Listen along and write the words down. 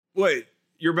Wait,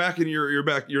 you're back in you're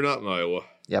back. You're not in Iowa.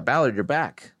 Yeah, Ballard, you're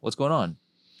back. What's going on?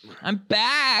 I'm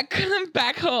back. I'm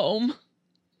back home.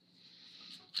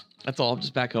 That's all. I'm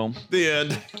just back home. The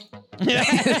end.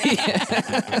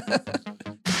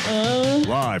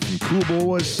 Live from Cool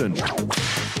Boys Central. Be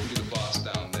the boss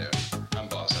down there. I'm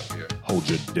boss up here. Hold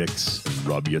your dicks and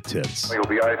rub your tits. You'll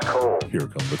be ice cold. Here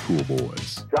come the Cool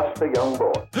Boys. Just a young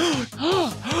boy.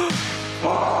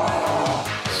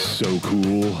 So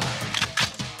cool.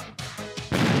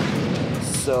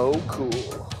 So cool.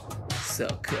 So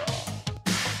cool.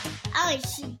 I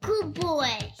see cool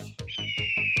boys.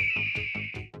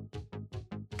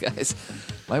 Guys,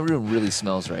 my room really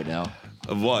smells right now.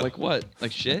 Of what? Like what?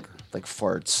 Like shit? Like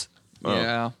farts. Oh.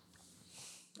 Yeah.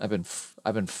 I've been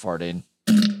farting.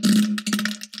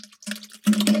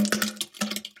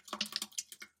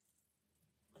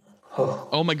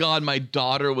 Oh my God, my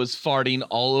daughter was farting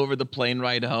all over the plane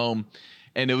ride home.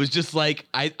 And it was just like,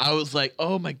 I was like,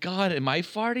 oh my God, am I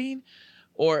farting?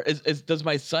 Or does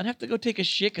my son have to go take a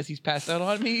shit because he's passed out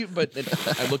on me? But then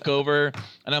I look over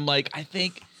and I'm like, I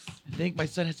think my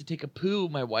son has to take a poo,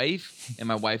 my wife. And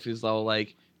my wife is all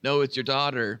like, no, it's your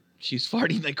daughter. She's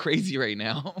farting like crazy right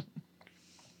now.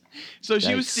 So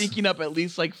she was sneaking up at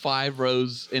least like 5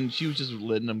 rows and she was just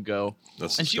letting them go.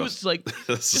 That's and she was like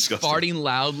That's just disgusting. farting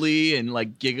loudly and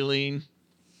like giggling.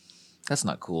 That's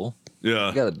not cool. Yeah.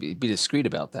 You gotta be discreet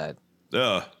about that.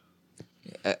 Yeah.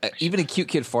 Even a cute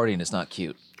kid farting is not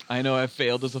cute. I know I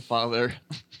failed as a father.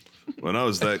 When I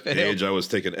was that age, I was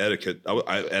taking etiquette.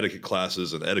 I etiquette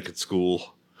classes in etiquette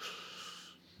school.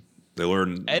 We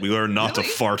learned not to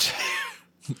fart.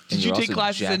 Did you take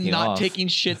classes in not taking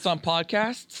shits on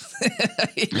podcasts?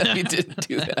 No, you didn't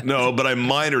do that. No, but I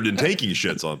minored in taking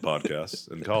shits on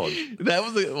podcasts in college. That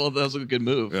was a good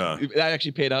move. Yeah. That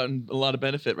actually paid out in a lot of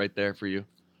benefit right there for you.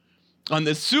 On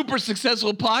this super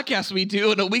successful podcast we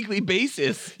do on a weekly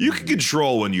basis. You can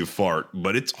control when you fart,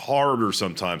 but it's harder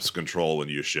sometimes to control when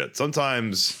you shit.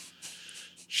 Sometimes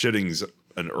shitting's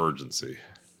an urgency.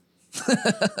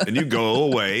 And you go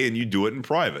away and you do it in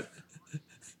private.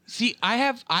 See,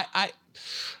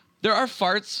 there are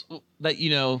farts that, you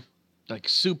know, like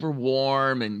super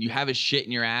warm and you have a shit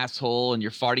in your asshole and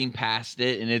you're farting past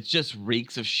it and it just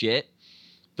reeks of shit.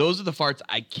 Those are the farts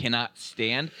I cannot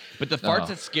stand. But the farts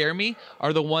that scare me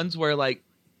are the ones where like,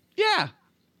 yeah,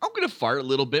 I'm going to fart a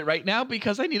little bit right now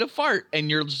because I need a fart.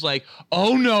 And you're just like,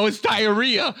 oh no, it's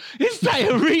diarrhea. It's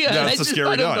diarrhea. Yeah, that's I a just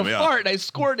scary thought it was time, a yeah. fart and I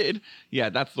squirted. Yeah,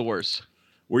 that's the worst.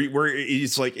 Where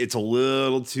it's like it's a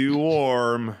little too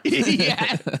warm.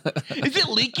 Yeah. Is it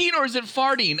leaking or is it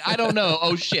farting? I don't know.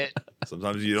 Oh shit.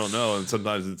 Sometimes you don't know, and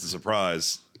sometimes it's a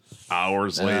surprise.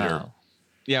 Hours later.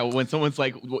 Yeah, when someone's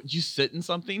like, what, you sit in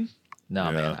something? No,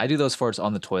 Yeah. man. I do those farts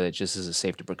on the toilet just as a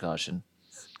safety precaution.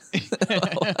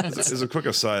 As a quick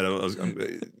aside,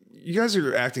 you guys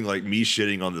are acting like me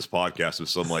shitting on this podcast with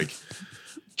some like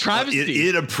Travesty.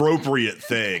 inappropriate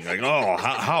thing. Like, oh,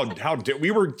 how we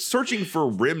were searching for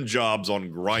rim jobs on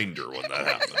Grindr when that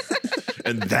happened,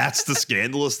 and that's the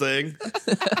scandalous thing.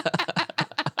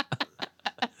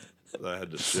 I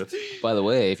had to shit. By the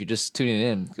way, if you're just tuning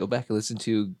in, go back and listen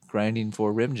to Grinding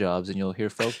for Rim Jobs, and you'll hear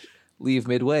folk leave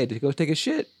midway to go take a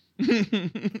shit.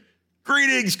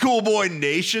 Greetings, Cool Boy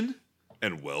Nation,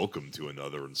 and welcome to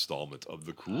another installment of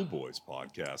the Cool Boys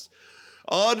podcast.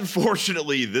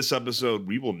 Unfortunately, this episode,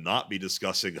 we will not be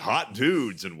discussing hot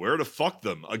dudes and where to fuck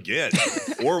them again,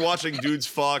 or watching dudes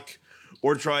fuck,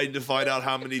 or trying to find out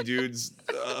how many dudes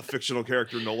a fictional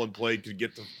character Nolan played could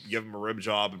get to give him a rim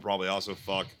job and probably also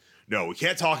fuck. No, we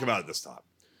can't talk about it this time.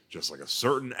 Just like a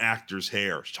certain actor's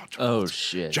hair. John Travolta. Oh,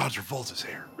 shit. John Travolta's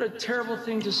hair. What a terrible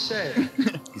thing to say.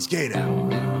 He's gay now.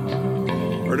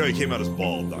 Or no, he came out as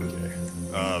bald, not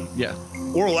gay. Yeah.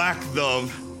 Or lack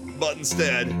of, but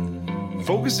instead,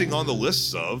 focusing on the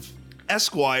lists of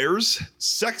Esquire's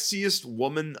Sexiest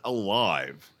Woman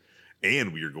Alive.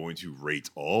 And we are going to rate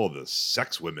all the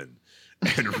sex women.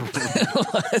 And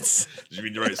What? Did you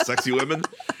mean to write sexy women?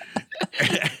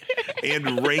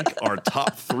 And rank our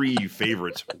top 3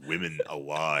 favorite women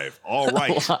alive. All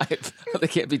right. Alive. They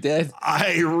can't be dead.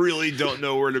 I really don't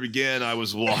know where to begin. I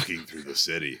was walking through the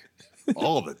city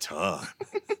all the time,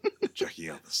 checking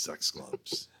out the sex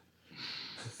clubs.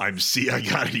 I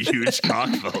got a huge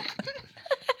cockpoke.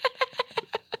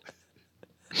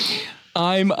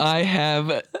 I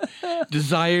have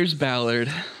desires,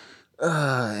 Ballard.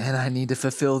 And I need to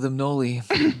fulfill them noli.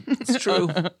 It's true.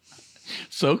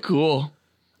 So cool.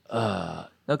 Now,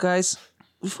 guys,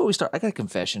 before we start, I got a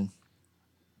confession.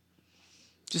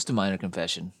 Just a minor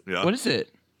confession. Yeah. What is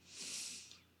it?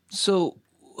 So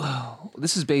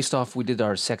this is based off. We did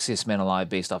our Sexiest Men Alive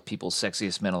based off People's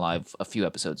Sexiest Men Alive a few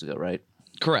episodes ago, right?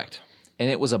 Correct. And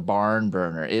it was a barn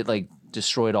burner. It like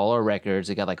destroyed all our records.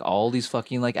 It got like all these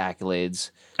fucking like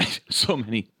accolades. So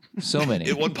many.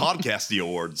 It won Podcasty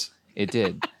Awards. It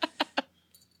did.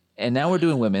 And now we're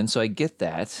doing women, so I get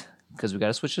that because we got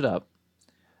to switch it up.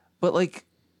 But like,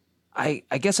 I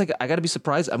guess I got to be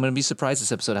surprised. I'm going to be surprised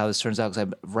this episode how this turns out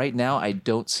because right now I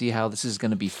don't see how this is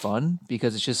going to be fun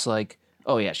because it's just like,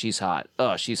 oh yeah, she's hot.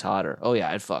 Oh, she's hotter. Oh yeah,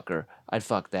 I'd fuck her. I'd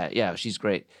fuck that. Yeah, she's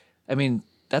great. I mean,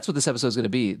 that's what this episode is going to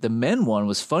be. The men one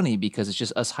was funny because it's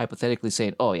just us hypothetically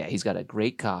saying, oh yeah, he's got a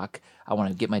great cock. I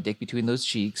want to get my dick between those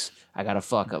cheeks. I got to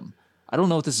fuck him. I don't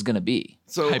know what this is going to be.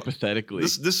 So hypothetically,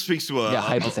 this speaks to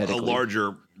a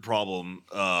larger problem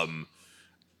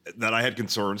that I had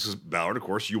concerns because Ballard, of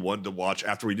course, you wanted to watch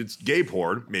after we did gay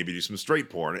porn, maybe do some straight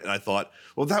porn, and I thought,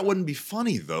 well, that wouldn't be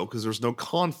funny though because there's no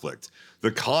conflict.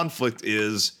 The conflict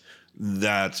is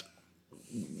that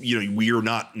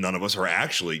none of us are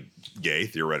actually gay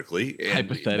theoretically, and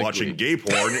hypothetically, watching gay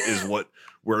porn is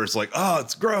where it's like, oh,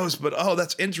 it's gross, but oh,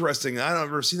 that's interesting. I've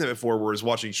never seen that before. Whereas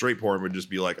watching straight porn would just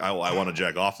be like, I want to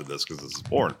jack off to this because this is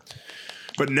porn.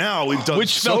 But now we've done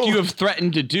Felk you have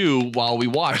threatened to do while we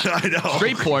watched I know.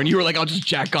 straight porn. You were like, I'll just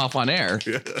jack off on air.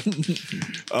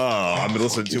 I've been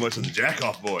listening too much to the Jack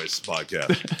Off Boys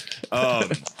podcast.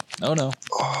 Oh no.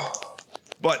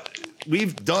 But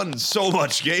we've done so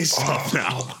much gay stuff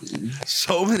now.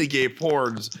 So many gay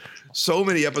porns. So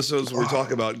many episodes where we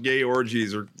talk about gay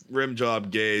orgies or rim job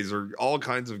gays or all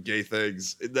kinds of gay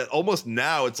things that almost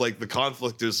now it's like the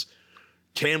conflict is,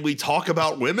 can we talk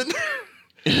about women?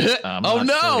 Oh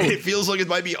no! Sure. It feels like it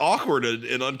might be awkward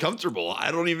and uncomfortable.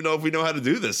 I don't even know if we know how to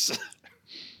do this.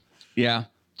 Yeah,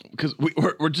 because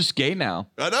we're just gay now.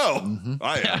 I know. Mm-hmm.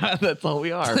 I am. That's all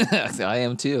we are. I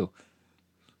am too.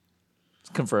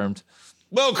 It's confirmed.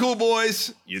 Well, cool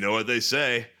boys, you know what they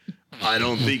say. I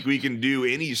don't think we can do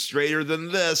any straighter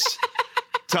than this.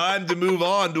 Time to move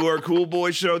on to our cool boy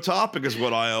show topic is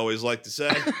what I always like to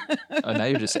say. Oh, now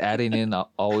you're just adding in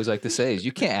always like to say.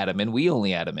 You can't add them in. We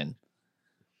only add them in.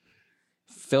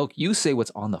 Felk, you say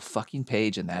what's on the fucking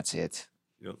page and that's it.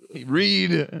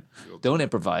 Read. Don't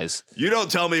improvise. You don't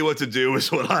tell me what to do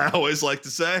is what I always like to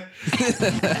say.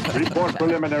 Report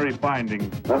preliminary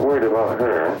findings. Not worried about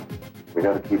her. We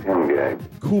gotta keep him gagged.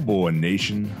 Cool Boy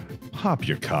Nation, pop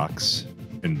your cocks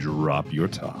and drop your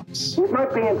tops. It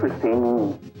might be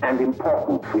interesting and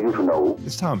important for you to know.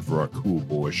 It's time for our Cool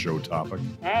Boy show topic.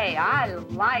 Hey, I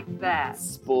like that.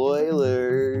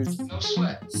 Spoilers. No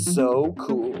sweat. So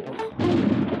cool.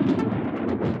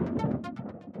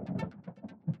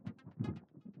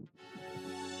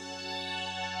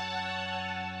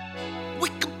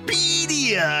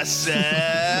 Wikipedia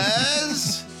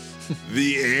says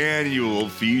the annual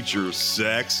features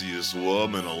Sexiest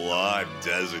Woman Alive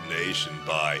designation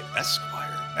by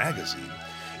Esquire magazine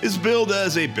is billed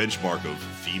as a benchmark of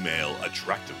female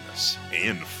attractiveness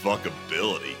and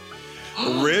fuckability.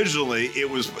 Originally,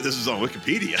 this is on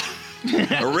Wikipedia.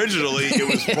 Originally, it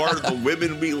was part of the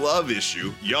Women We Love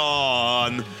issue,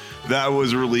 yawn, that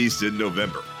was released in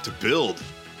November. To build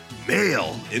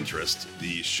male interest,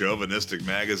 the chauvinistic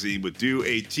magazine would do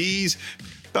a tease.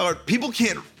 People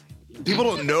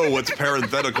don't know what's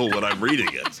parenthetical when I'm reading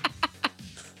it.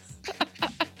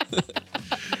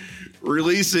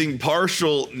 Releasing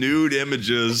partial nude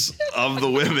images of the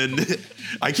women.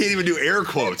 I can't even do air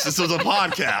quotes. This was a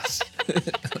podcast.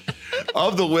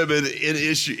 Of the women in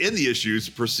the issues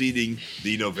preceding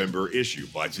the November issue.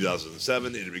 By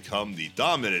 2007, it had become the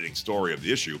dominating story of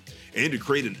the issue, and to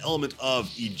create an element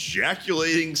of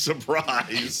ejaculating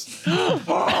surprise,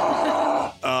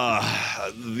 the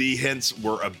hints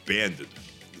were abandoned.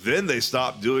 Then they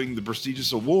stopped doing the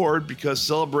prestigious award because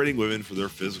celebrating women for their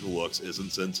physical looks is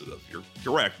insensitive. You're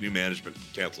correct. New management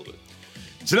canceled it.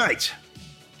 Tonight,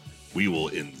 we will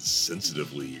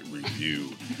insensitively review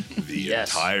the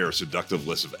entire seductive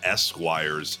list of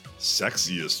Esquire's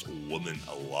Sexiest Woman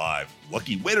Alive.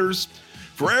 Lucky winners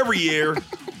for every year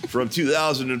from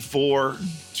 2004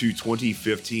 to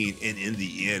 2015. And in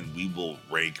the end, we will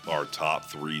rank our top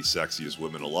 3 Sexiest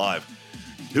Women Alive.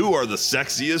 Who are the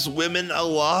sexiest women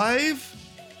alive?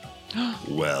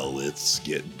 Well, let's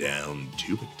get down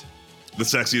to it. The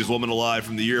sexiest woman alive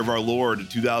from the year of our Lord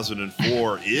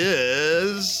 2004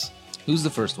 is... Who's the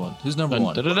first one? Who's number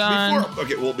one?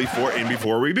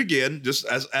 Before we begin, just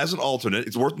as an alternate,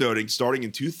 it's worth noting, starting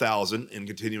in 2000 and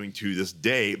continuing to this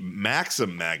day,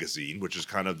 Maxim magazine, which is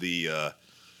kind of the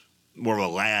more of a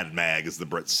lad mag, as the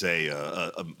Brits say,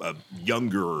 a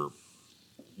younger,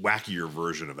 wackier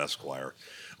version of Esquire,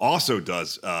 also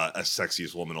does a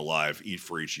sexiest woman alive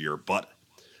for each year. But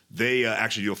They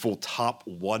actually do a full top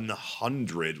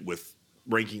 100 with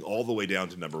ranking all the way down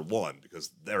to number 1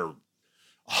 because they're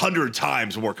 100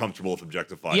 times more comfortable with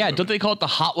objectifying. Yeah, women. don't they call it the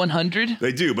Hot 100?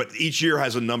 They do, but each year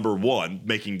has a number 1,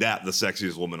 making that the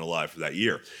sexiest woman alive for that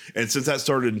year. And since that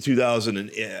started in 2000, in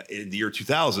the year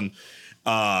 2000,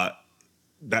 that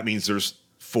means there's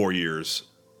 4 years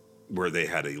where they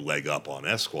had a leg up on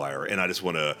Esquire. And I just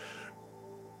want to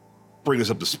bring us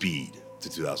up to speed to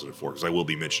 2004 because I will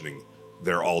be mentioning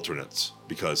their alternates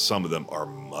because some of them are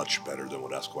much better than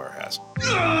what Esquire has.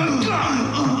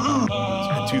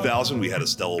 In 2000, we had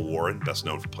Estella Warren, best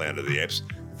known for Planet of the Apes.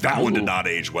 That one did not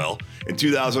age well. In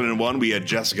 2001, we had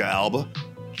Jessica Alba,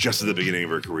 just at the beginning of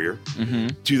her career.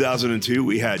 2002,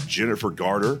 we had Jennifer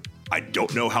Garner. I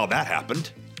don't know how that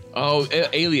happened. Oh,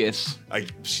 Alias.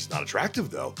 She's not attractive,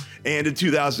 though. And in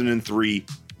 2003,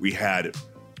 we had,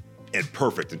 and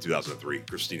perfect in 2003,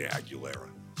 Christina Aguilera.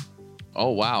 Oh,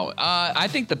 wow. I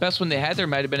think the best one they had there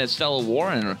might have been Estella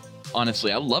Warren.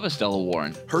 Honestly, I love Estella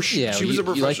Warren. She was a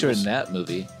professional. You liked her in that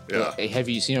movie. Yeah. Have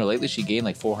you seen her lately? She gained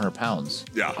like 400 pounds.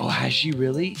 Yeah. Oh, has she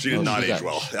really? She did not age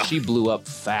well. Yeah. She blew up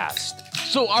fast.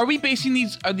 So are we basing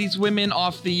these women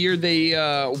off the year they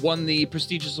won the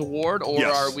prestigious award, or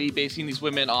Yes. are we basing these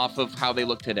women off of how they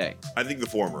look today? I think the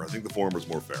former. I think the former is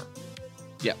more fair.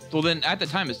 Yeah. Well, then at the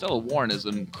time, Estella Warren is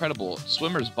incredible.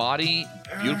 Swimmer's body,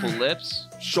 beautiful lips,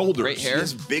 Shoulders. great hair.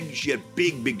 She had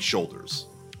big shoulders.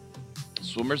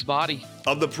 Swimmer's body.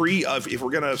 Of the if we're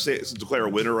gonna declare a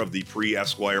winner of the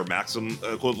pre-Esquire Maxim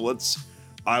equivalents,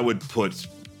 I would put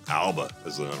Alba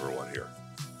as the number 1 here.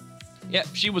 Yeah,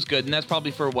 she was good, and that's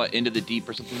probably for what, Into the Deep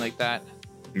or something like that.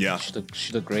 Yeah,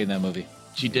 She looked great in that movie.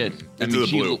 She did. Into the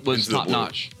she Blue. was Into the top Blue.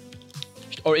 notch.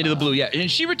 Or Into the Blue, yeah. And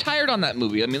she retired on that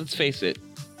movie. I mean, let's face it.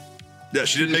 Yeah,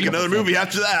 she didn't make another movie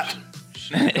after that.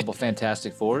 A couple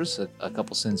Fantastic Fours, a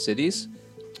couple Sin Cities.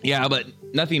 Yeah, but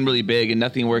nothing really big and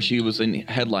nothing where she was in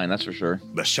headline, that's for sure.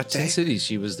 Sin Machete. Cities,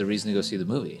 she was the reason to go see the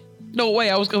movie. No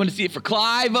way, I was going to see it for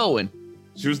Clive Owen.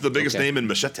 She was the biggest name in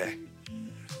Machete.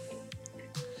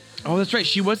 Oh, that's right.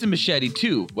 She was in Machete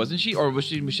 2, wasn't she? Or was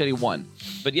she in Machete 1?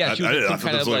 But yeah, she was I thought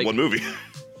kind there was of only like... one movie.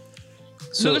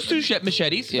 So there's 2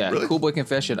 machetes. Yeah, Really? Cool Boy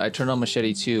Confession. I turned on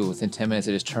Machete 2. Within 10 minutes,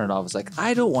 I just turned it off. I was like,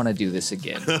 I don't want to do this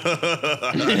again.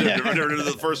 I never did it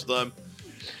the first time.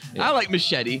 I like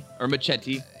Machete or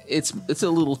Machete. It's a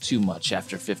little too much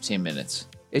after 15 minutes.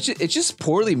 It's just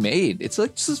poorly made. It's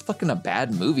like just fucking a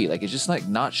bad movie. Like it's just like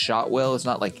not shot well. It's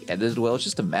not like edited well. It's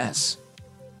just a mess.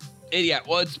 Yeah,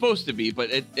 well, it's supposed to be,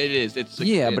 but it is.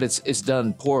 But it's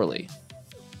done poorly.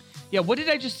 Yeah, what did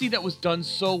I just see that was done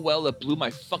so well that blew my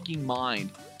fucking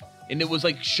mind? And it was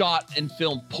like shot and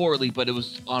filmed poorly, but it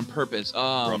was on purpose. We're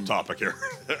off topic here.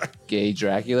 Gay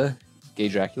Dracula.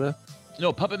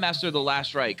 No, Puppet Master of the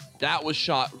Last Reich. That was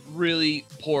shot really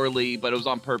poorly, but it was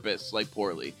on purpose, like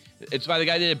poorly. It's by the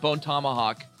guy that did Bone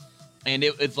Tomahawk. And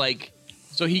it's like,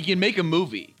 so he can make a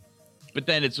movie, but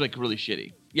then it's like really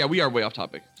shitty. Yeah, we are way off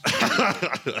topic.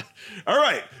 All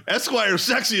right. Esquire,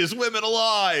 sexiest women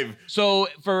alive. So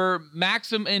for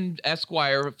Maxim and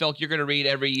Esquire, Felk, you're going to read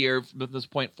every year from this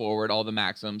point forward, all the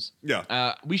Maxims.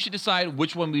 Yeah. We should decide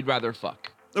which one we'd rather fuck.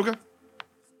 Okay.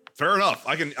 Fair enough.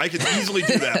 I can easily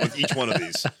do that with each one of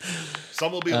these.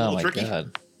 Some will be a little tricky.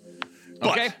 God. But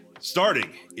Okay. Starting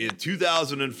in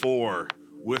 2004,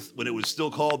 when it was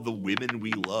still called The Women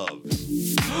We Love.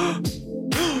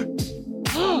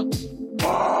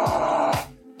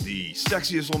 The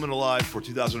sexiest woman alive for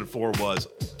 2004 was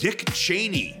Dick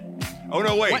Cheney. Oh,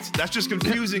 no, wait. What? That's just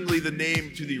confusingly the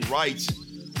name to the right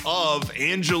of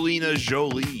Angelina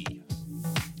Jolie.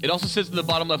 It also says in the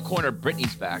bottom left corner,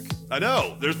 Britney's back. I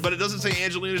know, but it doesn't say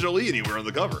Angelina Jolie anywhere on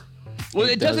the cover. Well,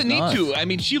 It it does doesn't need not. to. I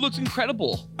mean, she looks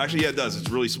incredible. Actually, yeah, it does. It's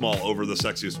really small over the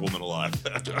sexiest woman alive.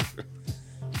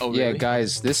 Oh, really? Yeah,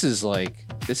 guys, this is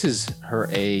her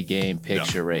A game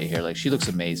picture right here. Like she looks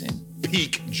amazing.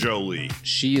 Peak Jolie.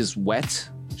 She is wet.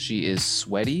 She is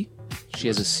sweaty. She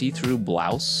has a see-through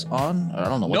blouse on. I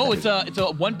don't know what. No, that it's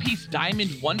a one-piece diamond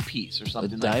one-piece or is.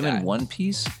 something A like that. diamond one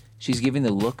piece. She's giving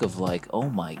the look of like, oh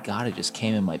my god, it just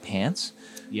came in my pants.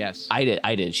 Yes. I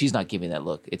did. She's not giving that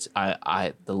look. It's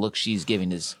the look she's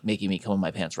giving is making me come in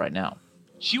my pants right now.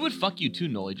 She would fuck you too,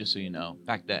 Noli, just so you know,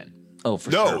 back then. Oh,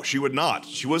 for No, sure. she would not.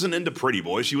 She wasn't into pretty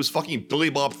boys. She was fucking Billy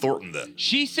Bob Thornton then.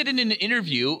 She said in an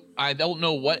interview, I don't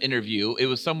know what interview, it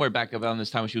was somewhere back around this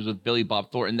time when she was with Billy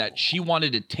Bob Thornton, that she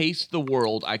wanted to taste the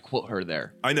world. I quote her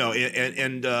there. I know,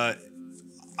 and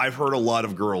I've heard a lot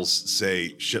of girls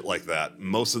say shit like that.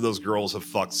 Most of those girls have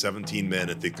fucked 17 men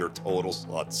and think they're total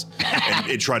sluts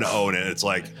and try to own it. It's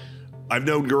like, I've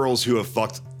known girls who have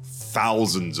fucked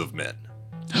thousands of men.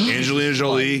 Angelina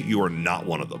Jolie, you are not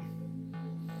one of them.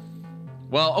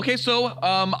 Well, okay, so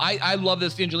I love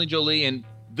this Angelina Jolie, and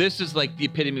this is like the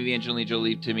epitome of Angelina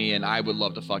Jolie to me, and I would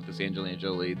love to fuck this Angelina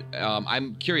Jolie.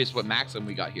 I'm curious what maximum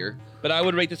we got here, but I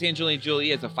would rate this Angelina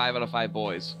Jolie as a 5 out of 5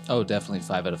 boys. Oh, definitely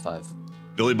 5 out of 5.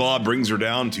 Billy Bob brings her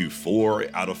down to 4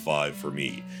 out of 5 for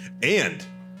me. And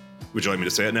would you like me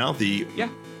to say it now? The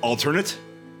alternate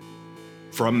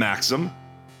from Maxim,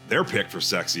 their pick for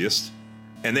sexiest,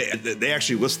 and they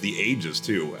actually list the ages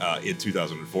too. In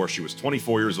 2004, she was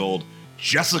 24 years old,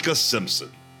 Jessica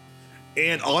Simpson.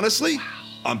 And honestly,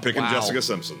 I'm picking Jessica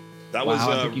Simpson. That was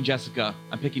I'm picking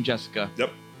Jessica.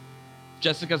 Yep.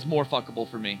 Jessica's more fuckable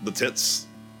for me. The tits,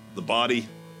 the body,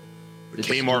 the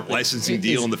Kmart licensing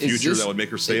deal in the future that would make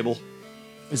her stable.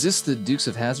 Is this the Dukes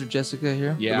of Hazzard Jessica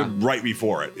here? Yeah. Right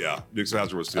before it, yeah. Dukes of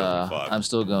Hazzard was 2005. I'm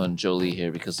still going Jolie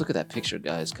here because look at that picture,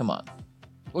 guys. Come on.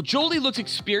 Well, Jolie looks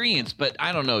experienced, but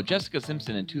I don't know. Jessica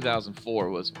Simpson in 2004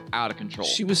 was out of control.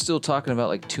 She was still talking about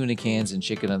like tuna cans and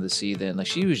chicken on the sea then. Like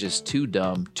she was just too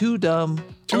dumb. Too dumb.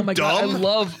 Oh my God,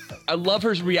 I love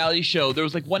her reality show. There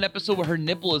was like one episode where her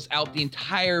nipple is out the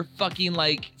entire fucking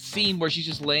like scene where she's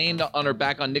just laying on her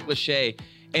back on Nick Lachey,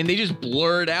 and they just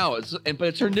blur it out. But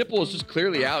it's her nipple is just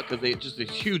clearly out because they just a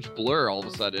huge blur all of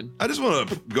a sudden. I just want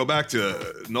to go back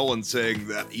to Nolan saying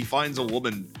that he finds a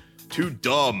woman too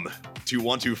dumb to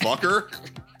want to fuck her.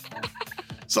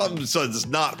 Something does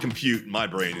not compute in my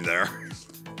brain there.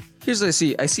 Here's what I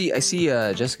see. I see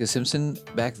Jessica Simpson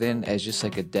back then as just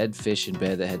like a dead fish in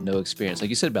bed that had no experience. Like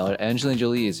you said, Ballard, Angelina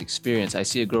Jolie is experienced. I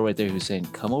see a girl right there who's saying,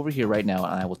 come over here right now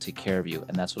and I will take care of you.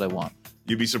 And that's what I want.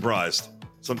 You'd be surprised.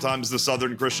 Sometimes the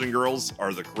Southern Christian girls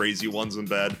are the crazy ones in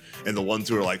bed, and the ones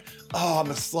who are like, oh,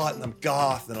 I'm a slut and I'm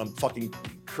goth and I'm fucking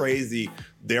crazy.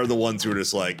 They're the ones who are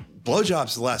just like,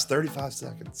 blowjobs to last 35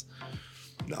 seconds.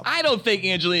 No. I don't think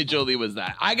Angelina Jolie was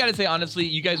that. I gotta say, honestly,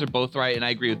 you guys are both right, and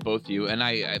I agree with both of you. And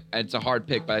I it's a hard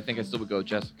pick, but I think I still would go with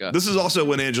Jessica. This is also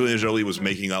when Angelina Jolie was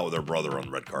making out with her brother on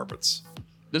red carpets.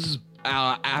 This is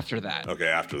after that. Okay,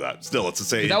 after that. Still, it's the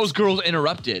same. That was Girls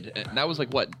Interrupted. And that was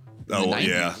like what? Oh, 90s,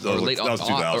 yeah. That was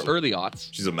 2000. Or early aughts.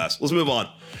 She's a mess. Let's move on.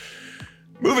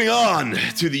 Moving on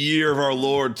to the year of our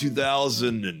Lord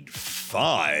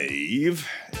 2005.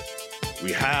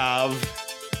 We have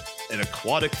an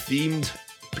aquatic themed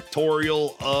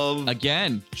pictorial of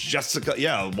again Jessica.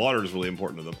 Yeah, water is really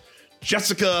important to them.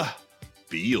 Jessica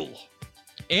Biel.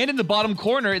 And in the bottom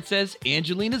corner, it says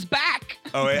Angelina's back.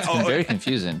 Very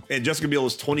confusing. And Jessica Biel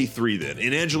was 23 then,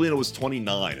 and Angelina was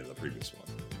 29 in the previous one.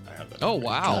 I have that. Oh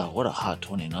wow, God, what a hot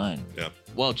 29. Yeah.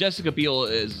 Well, Jessica Biel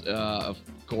is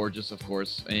gorgeous, of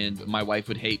course, and my wife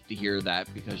would hate to hear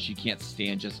that because she can't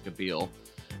stand Jessica Biel.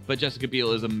 But Jessica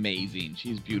Biel is amazing.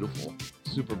 She's beautiful,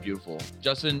 super beautiful.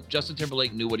 Justin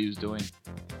Timberlake knew what he was doing.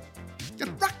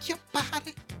 Gonna rock your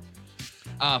body.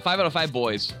 5 out of 5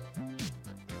 boys.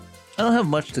 I don't have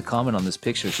much to comment on this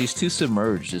picture. She's too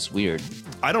submerged. It's weird.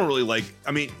 I don't really like.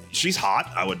 I mean, she's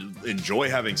hot. I would enjoy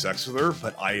having sex with her,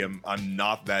 but I'm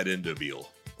not that into Biel.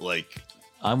 Like,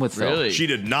 I'm with Phil. Really? She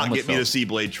did not get me to see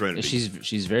Blade Trinity.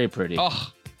 She's very pretty.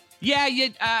 Oh. Yeah.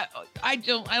 I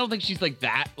don't think she's like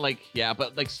that. Like, yeah,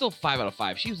 but like still 5 out of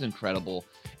 5. She was incredible.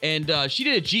 And she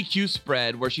did a GQ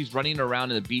spread where she's running around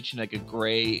in the beach in like a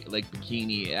gray like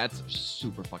bikini. That's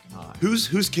super fucking hot.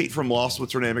 Who's Kate from Lost?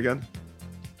 What's her name again?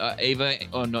 Ava.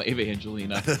 Oh no, Ava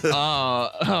Angelina.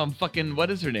 Fucking what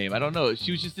is her name? I don't know.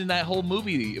 She was just in that whole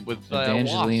movie with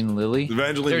Evangeline Lilly.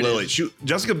 Evangeline Lilly.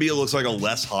 Jessica Biel looks like a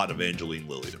less hot Evangeline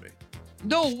Lilly to me.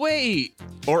 No way.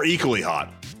 Or equally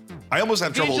hot. I almost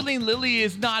have trouble. Evangeline Lilly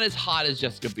is not as hot as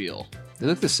Jessica Biel. They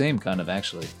look the same, kind of,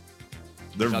 actually.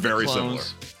 They're very similar.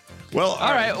 Well,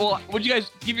 all right. Well, would you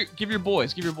guys give your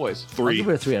boys? Give your boys 3. I'll give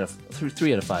her a 3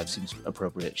 out of 5 seems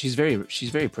appropriate. She's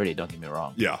very pretty. Don't get me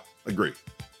wrong. Yeah, agree.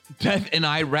 Beth in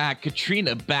Iraq,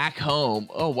 Katrina back home.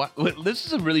 Oh, what? This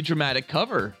is a really dramatic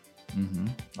cover. Mm-hmm.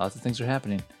 Lots of things are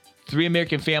happening. 3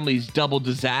 American Families Double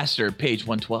Disaster, page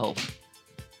 112.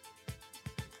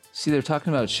 See, they're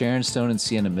talking about Sharon Stone and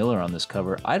Sienna Miller on this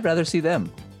cover. I'd rather see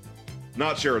them.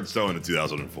 Not Sharon Stone in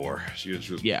 2004. She was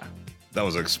yeah. That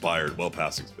was expired, well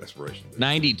past expiration date.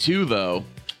 92 though.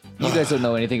 You guys don't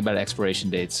know anything about expiration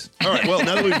dates. All right, well,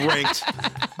 now that we've ranked,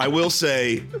 I will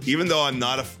say, even though I'm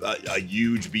not a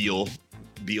huge Biel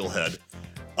head,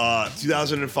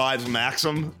 2005's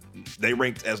Maxim, they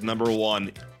ranked as number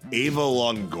 1 Ava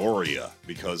Longoria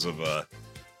because of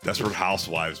Desperate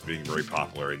Housewives being very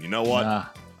popular. And you know what? Nah.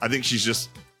 I think she's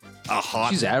just a hot.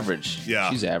 She's average.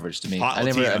 Yeah. She's average to me. Hot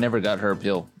I never got her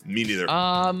appeal. Me neither.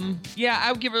 Yeah,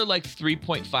 I would give her like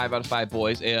 3.5 out of 5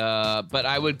 boys. But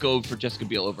I would go for Jessica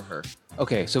Biel over her.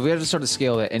 Okay, so if we had to start a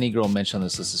scale that any girl mentioned on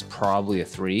this list is probably a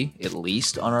 3, at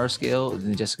least on our scale.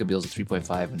 Then Jessica Biel's a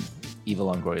 3.5 and Eva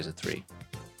Longoria is a 3.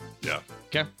 Yeah.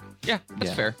 Okay. Yeah,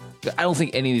 that's fair. I don't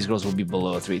think any of these girls will be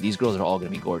below a 3. These girls are all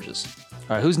going to be gorgeous.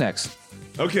 All right, who's next?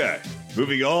 Okay,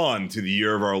 moving on to the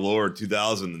year of our Lord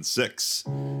 2006.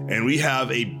 And we have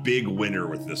a big winner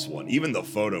with this one. Even the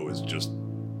photo is just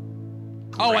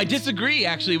great. Oh, I disagree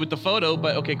actually with the photo,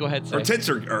 but okay, go ahead. Her tits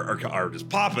are just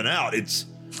popping out. It's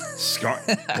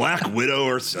Black Widow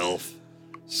herself,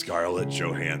 Scarlett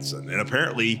Johansson. And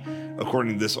apparently,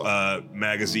 according to this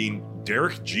magazine,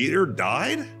 Derek Jeter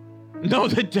died? No,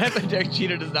 the death of Derek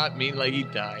Jeter does not mean like he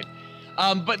died.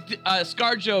 But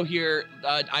ScarJo here,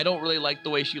 I don't really like the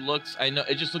way she looks. I know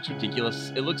it just looks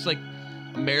ridiculous. It looks like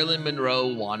Marilyn Monroe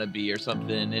wannabe or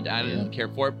something, and I didn't care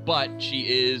for it, but she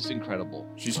is incredible.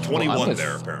 She's 21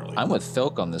 there, apparently. I'm with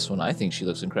Philk on this one. I think she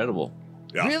looks incredible.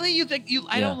 Yeah. Really? You think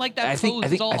I don't like that pose. I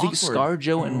think awkward.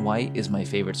 ScarJo in white is my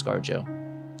favorite ScarJo.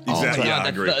 Exactly. Yeah, I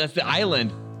agree. That's the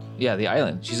island. Yeah, the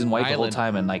island. She's in white the whole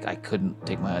time, and like I couldn't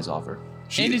take my eyes off her.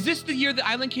 And is this the year the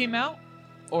island came out?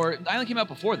 Or the island came out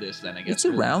before this, then, I guess. It's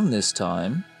around this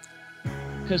time.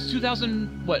 Because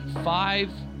 2005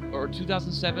 or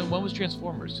 2007, when was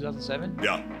Transformers? 2007?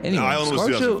 Yeah. Anyway, the island was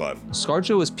 2005.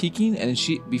 ScarJo was peaking, and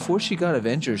before she got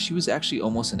Avengers, she was actually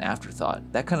almost an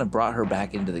afterthought. That kind of brought her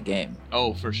back into the game.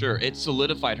 Oh, for sure. It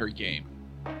solidified her game.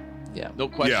 Yeah. No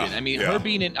question. Yeah, I mean, yeah. her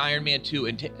being in Iron Man 2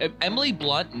 and Emily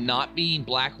Blunt not being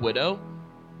Black Widow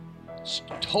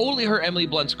totally hurt Emily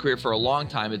Blunt's career for a long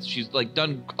time. She's like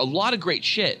done a lot of great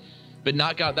shit, but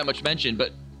not got that much mention.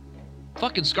 But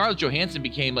fucking Scarlett Johansson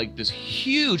became like this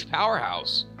huge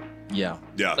powerhouse. Yeah.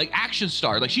 Yeah. Like action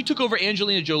star. Like she took over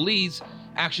Angelina Jolie's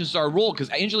action star role because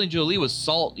Angelina Jolie was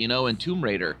Salt, in Tomb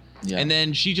Raider. Yeah. And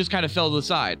then she just kind of fell to the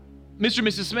side. Mr. and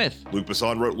Mrs. Smith. Luc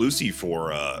Besson wrote Lucy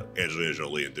for Angelina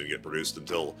Jolie and didn't get produced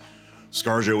until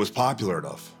ScarJo was popular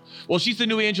enough. Well, she's the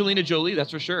new Angelina Jolie,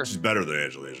 that's for sure. She's better than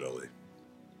Angelina Jolie.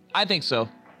 I think so.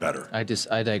 Better. I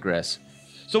digress.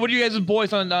 So what are you guys'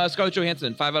 boys on Scarlett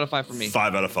Johansson? 5 out of 5 for me.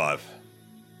 5 out of 5.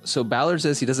 So Ballard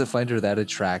says he doesn't find her that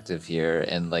attractive here,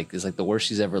 and like is like the worst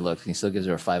she's ever looked. And he still gives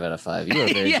her a 5 out of 5. You are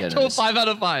very generous. Total 5 out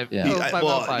of 5. Yeah. Total 5 out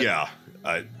of 5. Yeah.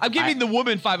 I'm giving the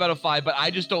woman 5 out of 5, but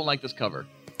I just don't like this cover.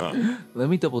 Let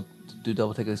me double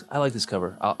take this. I like this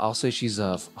cover. I'll say she's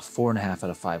a 4.5 out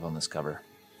of 5 on this cover.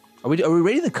 Are we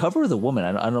rating the cover or the woman?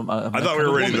 I thought we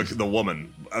were rating the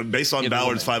woman. Based on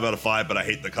Ballard's woman. 5 out of 5, but I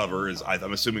hate the cover.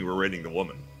 I'm assuming we're rating the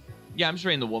woman. Yeah, I'm just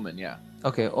rating the woman, yeah.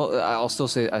 Okay, well, I'll still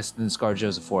say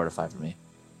ScarJo's a 4 out of 5 for me.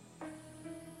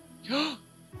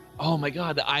 Oh my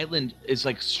god, the island is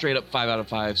like straight up 5 out of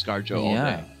 5 ScarJo all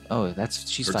day. Oh,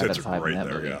 she's Her 5 out tits of are 5 great in that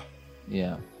there, movie. yeah.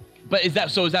 Yeah. But is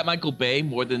that Michael Bay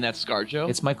more than that ScarJo?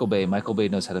 It's Michael Bay. Michael Bay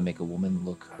knows how to make a woman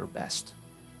look her best.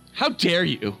 How dare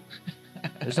you?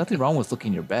 There's nothing wrong with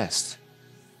looking your best.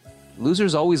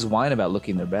 Losers always whine about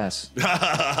looking their best.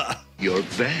 Your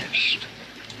best.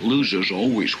 Losers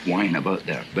always whine about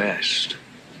their best.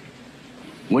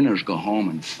 Winners go home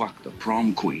and fuck the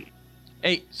prom queen.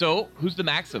 Hey, so who's the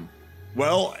Maxim?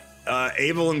 Well,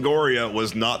 Eva Longoria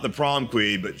was not the prom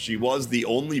queen, but she was the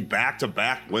only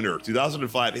back-to-back winner,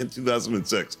 2005 and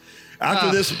 2006.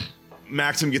 After this,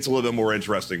 Maxim gets a little bit more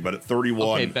interesting, but at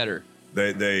 31, okay, better.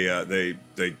 They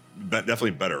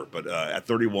definitely better, but at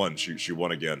 31, she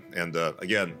won again, and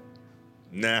again,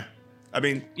 nah. I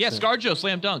mean, yeah, ScarJo,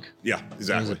 slam dunk. Yeah,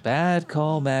 exactly. It was a bad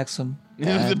call, Maxim. It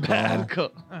was a bad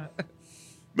call.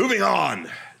 Moving on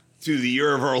to the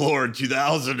year of our Lord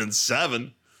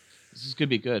 2007. This is gonna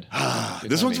be good.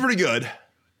 This one's pretty good,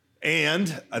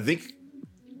 and I think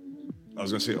I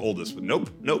was gonna say oldest, but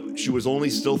nope. She was only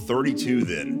still 32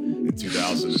 then in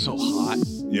 2000. So hot.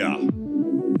 Yeah,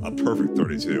 a perfect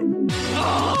 32.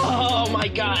 Oh my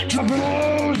God!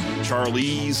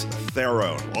 Charlize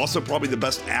Theron, also probably the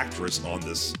best actress on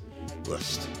this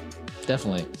list.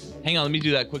 Definitely. Hang on, let me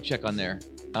do that quick check on there.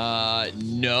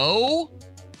 No.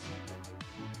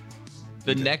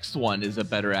 The next one is a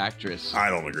better actress. I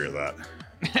don't agree with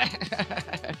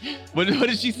that. What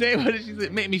did she say? What did she say?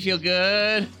 Make me feel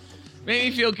good. Make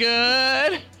me feel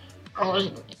good. Oh,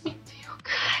 make me feel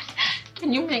good.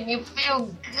 Can you make me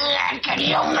feel good? Can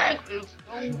you make me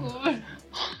feel good?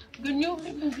 Can you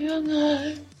make me feel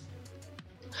good?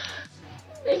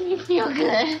 Make me feel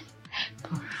good.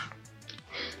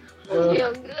 Feel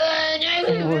good.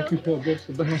 Make me feel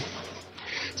good.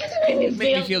 Just make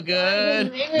me feel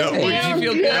good. No, Make me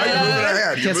feel good. Now you're moving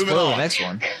ahead. You're moving Spoil on. the next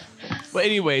one. But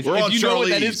anyways, We're if on you know what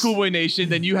that Charlize. is, Cool Boy Nation,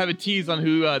 then you have a tease on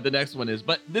who the next one is.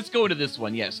 But let's go into this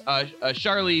one. Yes,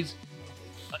 Charlize,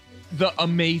 the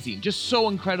amazing, just so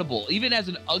incredible. Even as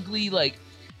an ugly, like,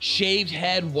 shaved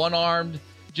head, one-armed,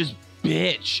 just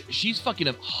bitch. She's fucking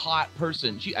a hot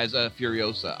person. She as a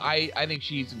Furiosa. I think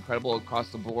she's incredible across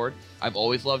the board. I've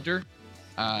always loved her.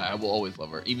 I will always love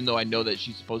her, even though I know that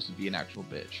she's supposed to be an actual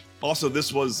bitch. Also,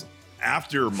 this was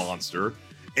after Monster,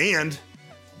 and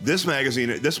this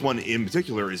magazine, this one in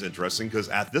particular, is interesting because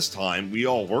at this time we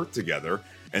all worked together,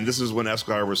 and this is when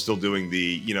Esquire was still doing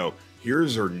the,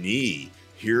 here's her knee,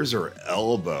 here's her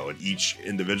elbow, and each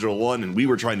individual one, and we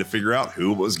were trying to figure out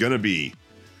who it was going to be.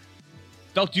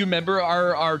 Felk, do you remember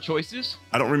our choices?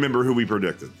 I don't remember who we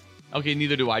predicted. Okay,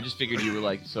 neither do I. I just figured you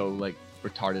were so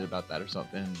retarded about that or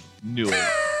something. Knew it.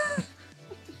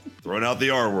 Throwing out the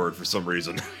R word for some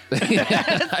reason. Sorry.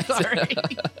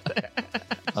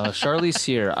 Charlize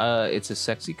here. It's a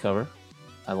sexy cover.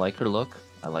 I like her look.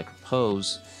 I like her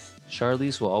pose.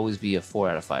 Charlize will always be a 4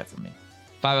 out of 5 for me.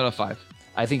 5 out of 5.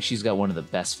 I think she's got one of the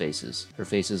best faces. Her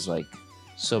face is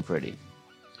so pretty.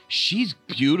 She's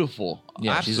beautiful.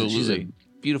 Yeah, absolutely. She's a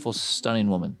beautiful, stunning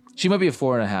woman. She might be a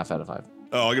 4.5 out of 5.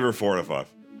 Oh, I'll give her a 4 out of 5.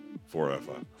 4 out of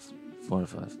 5. 4 out of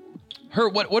 5. Her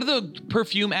what are the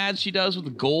perfume ads she does with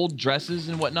the gold dresses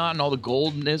and whatnot and all the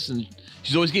goldness, and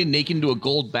she's always getting naked into a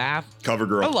gold bath.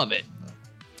 CoverGirl. I love it.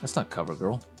 That's not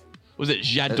CoverGirl. Was it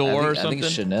J'adore or something? I think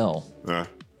it's Chanel. Yeah.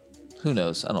 Who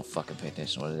knows? I don't fucking pay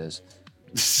attention to what it is.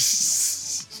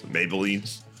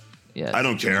 Maybelline. Yeah. I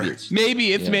don't care.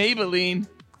 Maybe it's Maybelline.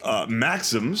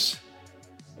 Maxims.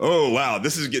 Oh, wow.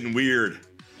 This is getting weird.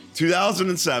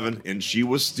 2007, and she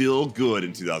was still good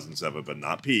in 2007, but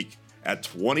not peak. At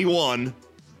 21.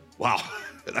 Wow.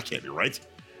 That can't be right.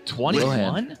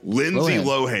 21? Lindsay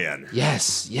Lohan.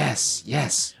 Yes.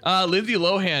 Lindsay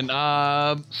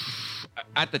Lohan.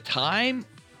 At the time,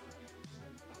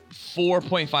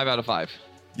 4.5 out of 5.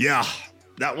 Yeah.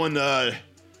 That one,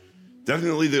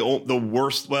 definitely the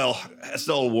worst. Well,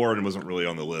 Estelle Warren wasn't really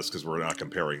on the list because we're not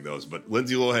comparing those, but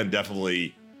Lindsay Lohan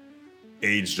definitely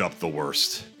aged up the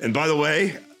worst. And by the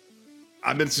way,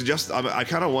 I've been suggesting, I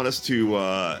kind of want us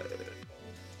to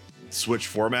switch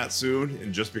format soon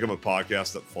and just become a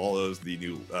podcast that follows the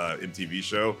new MTV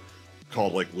show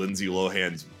called Lindsay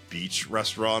Lohan's Beach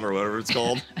Restaurant or whatever it's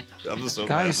called. Episode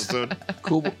by episode.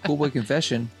 Cool Boy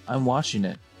Confession. I'm watching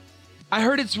it. I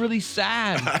heard it's really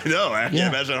sad. I know. I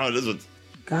can't imagine how it is.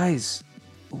 Guys,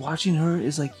 watching her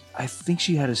is I think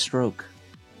she had a stroke.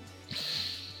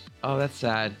 Oh, that's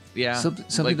sad. Yeah.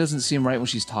 Something doesn't seem right when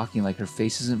she's talking. Her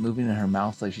face isn't moving in her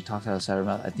mouth. She talks out of the side of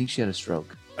her mouth. I think she had a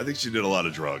stroke. I think she did a lot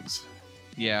of drugs.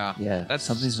 Yeah. Yeah.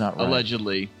 Something's not right.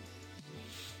 Allegedly.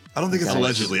 I don't think it's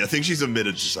allegedly. I think she's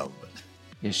admitted to something.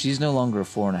 Yeah, she's no longer a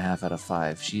 4.5 out of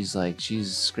 5.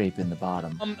 She's scraping the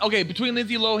bottom. Okay, between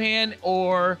Lindsay Lohan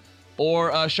or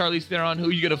Charlize Theron, who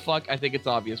are you gonna fuck? I think it's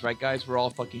obvious, right, guys? We're all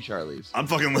fucking Charlize. I'm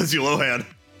fucking Lindsay Lohan.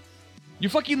 You're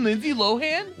fucking Lindsay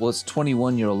Lohan? Well, it's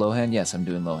 21-year-old Lohan. Yes, I'm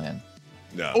doing Lohan.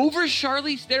 No. Over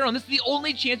Charlize Theron. This is the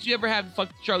only chance you ever have to fuck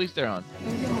Charlize Theron.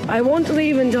 I won't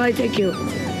leave until I take you.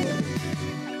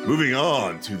 Moving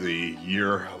on to the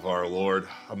year of our Lord.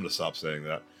 I'm gonna stop saying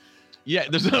that. Yeah,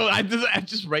 there's no. I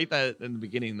just write that in the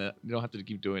beginning that you don't have to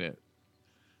keep doing it.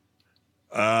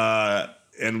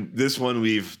 And this one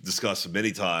we've discussed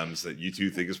many times that you two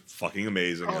think is fucking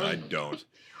amazing, and I don't.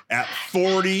 At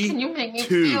 42, in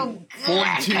 2008.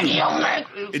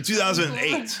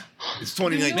 It's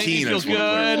 2019. Make me feel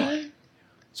good.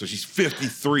 So she's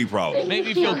 53 probably. Make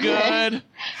me feel good.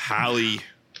 Halle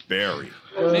Berry.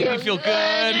 Make me feel good.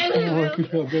 I can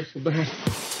feel good so bad.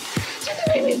 Just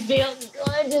make me feel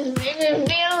good. Just make me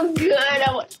feel good.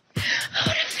 I want to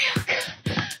feel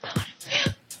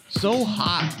good. So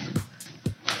hot.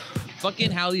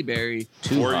 Fucking Halle Berry.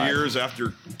 4 years after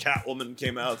Catwoman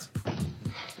came out.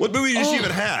 What movie did she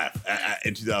even have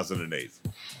in 2008?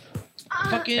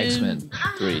 Fucking X-Men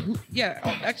 3.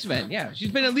 Yeah, X-Men. Yeah,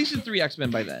 she's been at least in 3 X-Men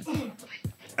by then.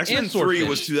 X-Men 3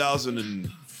 was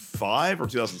 2005 or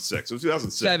 2006? It was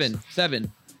 2006.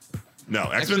 7. No,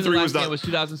 X-Men 3 was not. It was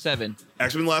 2007.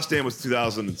 X-Men Last Stand was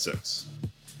 2006.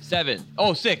 7.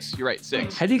 Oh, 6. You're right.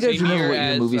 6. How do you guys Same remember year what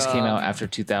your as, movies came out after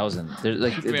 2000? The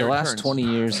last Returns. 20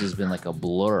 years has been like a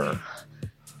blur.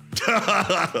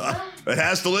 It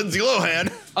has to Lindsay Lohan.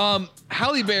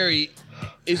 Halle Berry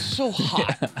is so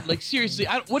hot. Like, seriously,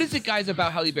 what is it, guys,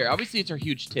 about Halle Berry? Obviously, it's her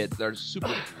huge tits. They're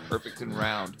super perfect and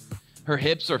round. Her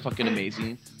hips are fucking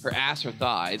amazing. Her ass, her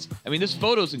thighs. I mean, this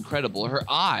photo's incredible. Her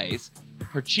eyes,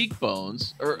 her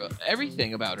cheekbones,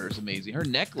 everything about her is amazing. Her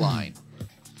neckline.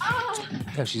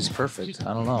 Yeah, she's perfect.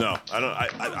 I don't know. No, I don't.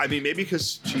 I mean, maybe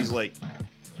because she's like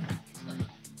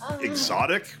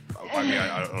exotic. I mean,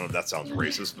 I don't know if that sounds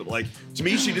racist, but to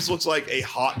me, she just looks like a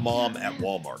hot mom at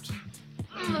Walmart.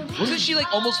 Wasn't she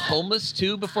like almost homeless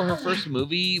too before her first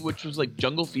movie, which was like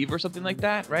Jungle Fever or something like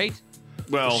that, right?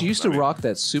 Well, she used to rock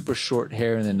that super short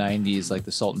hair in the 90s, like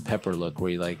the Salt and Pepper look,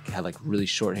 where you like had like really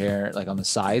short hair like on the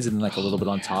sides and then like a little bit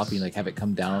on top, and you like have it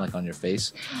come down like on your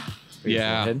face.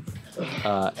 Yeah.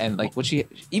 And like what she,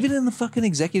 even in the fucking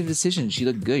Executive Decision, she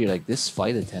looked good. You're like, this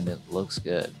flight attendant looks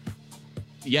good.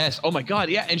 Yes. Oh my God.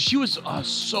 Yeah. And she was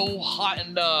so hot.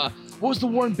 And what was the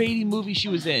Warren Beatty movie she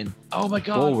was in? Oh my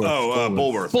God.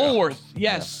 Bulworth. Bulworth.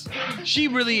 Yes. She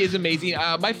really is amazing.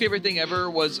 My favorite thing ever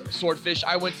was Swordfish.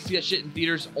 I went to see that shit in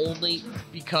theaters only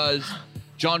because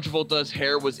John Travolta's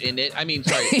hair was in it. I mean,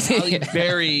 sorry, Halle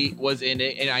Berry was in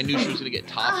it, and I knew she was going to get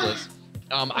topless.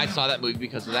 I saw that movie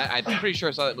because of that. I'm pretty sure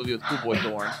I saw that movie with Cool Boy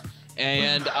Thorne.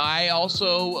 And I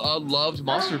also loved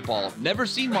Monsters Ball. Never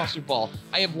seen Monsters Ball.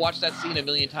 I have watched that scene a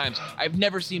million times. I've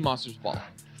never seen Monsters Ball.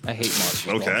 I hate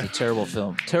Monsters Ball. It's a terrible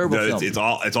film. Terrible film. It's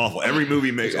awful. Every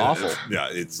movie makes it's awful.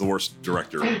 It's the worst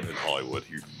director in Hollywood.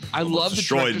 I love the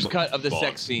director's cut of the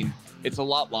sex scene. It's a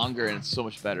lot longer and it's so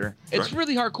much better. It's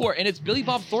really hardcore, and it's Billy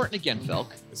Bob Thornton again, Felk.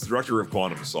 It's the director of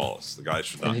Quantum of Solace. The guy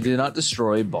should not. And he did not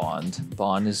destroy Bond.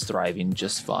 Bond is thriving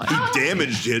just fine. He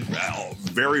damaged it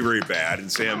very, very bad,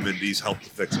 and Sam Mendes helped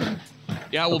fix it.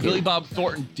 Yeah, well, Billy Bob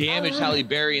Thornton damaged Halle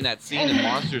Berry in that scene in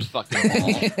Monsters fucking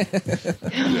Ball.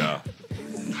 Yeah.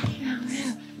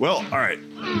 Well, all right.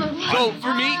 So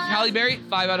for me, Halle Berry,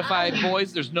 5 out of 5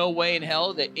 boys. There's no way in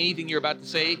hell that anything you're about to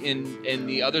say in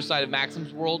the other side of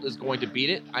Maxim's world is going to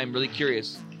beat it. I'm really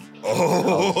curious.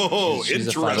 Oh,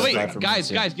 interesting. Wait,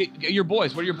 guys, get your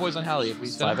boys. What are your boys on Halle?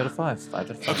 5 out of 5. 5 out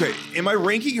of 5. Okay, am I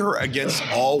ranking her against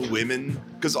all women?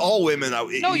 Because all women.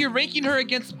 No, you're ranking her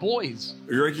against boys.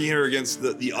 You're ranking her against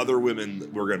the other women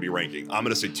that we're going to be ranking. I'm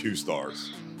going to say 2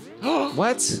 stars.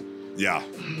 What? Yeah.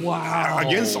 Wow.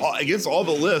 Against all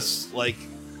the lists, like,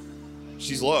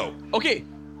 she's low. Okay.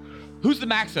 Who's the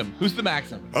Maxim?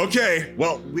 Okay.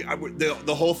 Well,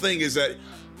 the whole thing is that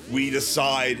we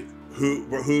decide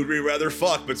who'd we rather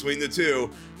fuck between the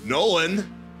two. Nolan,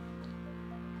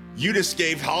 you just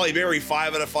gave Halle Berry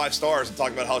 5 out of 5 stars and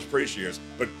talked about how pretty she is.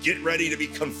 But get ready to be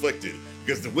conflicted,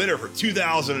 because the winner for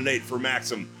 2008 for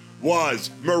Maxim was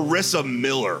Marissa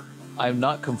Miller. I'm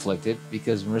not conflicted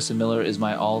because Marissa Miller is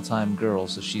my all-time girl,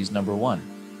 so she's number 1.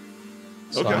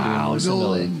 So okay. I'm doing Marissa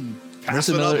Miller.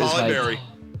 Passing up Halle Berry.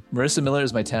 Marissa Miller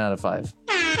is my 10 out of 5.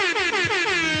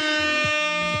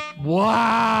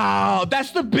 Wow,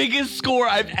 that's the biggest score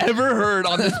I've ever heard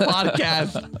on this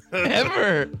podcast.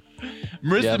 Ever.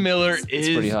 Marissa Miller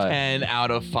is 10 out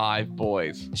of 5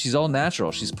 boys. She's all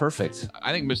natural. She's perfect.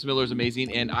 I think Marissa Miller is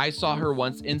amazing, and I saw her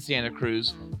once in Santa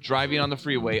Cruz driving on the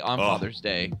freeway on Father's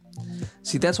Day.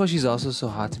 See, that's why she's also so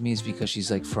hot to me, is because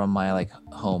she's like from my like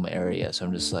home area. So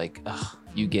I'm just like,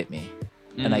 you get me,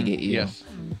 and I get you. Yes.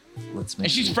 Let's make.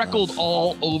 And she's freckled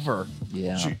all over.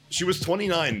 Yeah. She was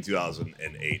 29 in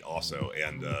 2008 also,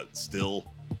 and still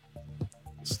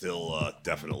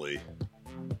definitely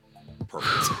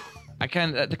perfect. That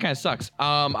kind of sucks.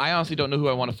 I honestly don't know who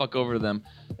I want to fuck over them,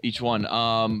 each one.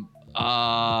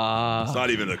 It's not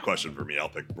even a question for me. I'll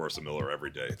pick Marissa Miller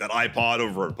every day. That iPod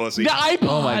over her pussy. The iPod.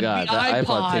 Oh my God, that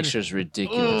iPod picture is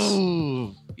ridiculous.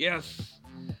 Ooh, yes.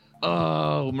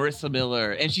 Oh, Marissa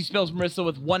Miller, and she spells Marissa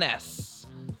with 1 S.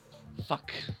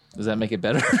 Fuck. Does that make it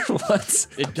better? What?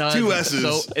 It does. 2 S's.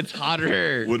 So it's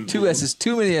hotter. 2 S's.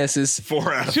 Too many S's.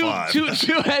 4 out of 5. Two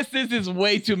S's is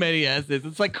way too many S's.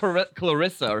 It's like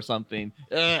Clarissa or something.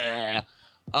 Ugh.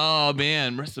 Oh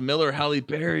man, Marissa Miller, Halle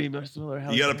Berry, Marissa Miller,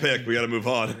 Halle. You got to pick. We got to move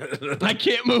on. I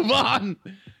can't move on.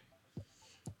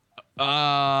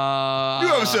 New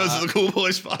episodes of the Cool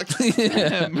Boys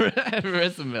podcast.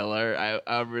 Marissa Miller,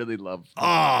 I really love.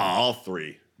 All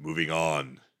 3. Moving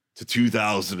on to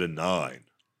 2009.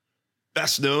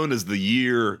 Best known as the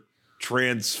year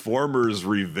Transformers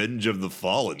Revenge of the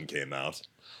Fallen came out.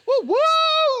 Woo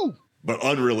woo! But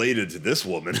unrelated to this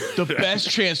woman. The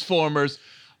best Transformers,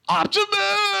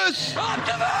 Optimus!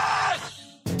 Optimus!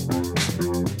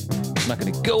 I'm not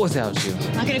going to go without you.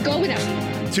 I'm not gonna go without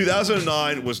you.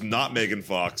 2009 was not Megan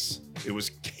Fox. It was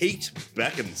Kate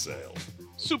Beckinsale.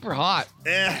 Super hot.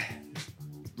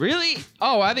 Really?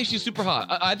 Oh, I think she's super hot.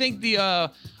 I think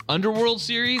the Underworld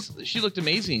series, she looked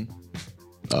amazing.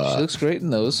 She looks great in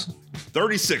those.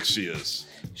 36 she is.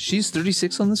 She's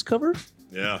 36 on this cover?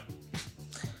 Yeah.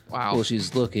 Wow. Well,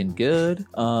 she's looking good.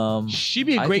 She'd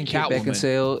be a great Catwoman. Catwoman.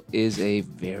 Beckinsale is a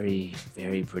very,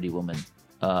 very pretty woman.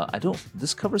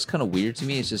 This cover's kind of weird to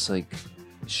me. It's just like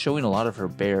showing a lot of her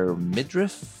bare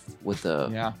midriff with a.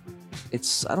 Yeah.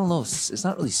 I don't know. It's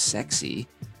not really sexy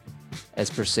as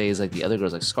per se as like the other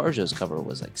girls. Like ScarJo's cover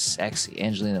was like sexy.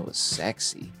 Angelina was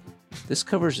sexy. This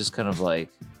cover is just kind of like,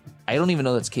 I don't even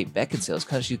know that's Kate Beckinsale.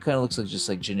 She kind of looks like just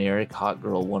like generic hot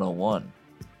girl 101.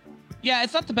 Yeah,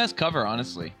 it's not the best cover,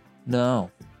 honestly. No.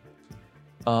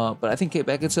 But I think Kate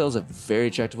Beckinsale is a very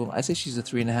attractive woman. I say she's a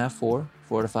 3.5, 4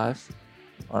 out of 5.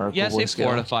 On our Yeah, Cool Boy say scale.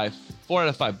 4 out of 5. 4 out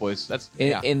of 5, boys. That's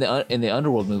in the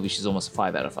Underworld movie, she's almost a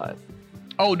 5 out of 5.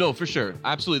 Oh no, for sure,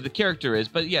 absolutely. The character is,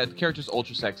 but yeah, the character's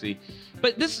ultra sexy.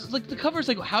 But this is like the cover's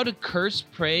like how to curse,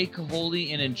 pray,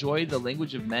 kaholi, and enjoy the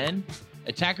language of men.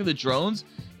 Attack of the Drones.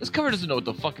 This cover doesn't know what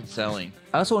the fuck it's selling.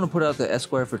 I also want to put out that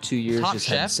Esquire for 2 years Top just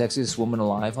Chef? had Sexiest Woman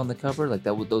Alive on the cover. Like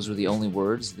those were the only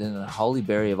words. Then Holly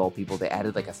Berry of all people, they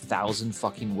added like 1,000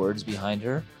 fucking words behind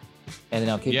her. And then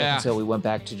now Kate Beckinsale, we went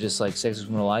back to just like Sexiest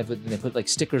Woman Alive, but then they put like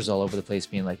stickers all over the place,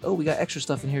 being like, "Oh, we got extra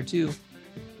stuff in here too."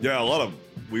 Yeah, a lot of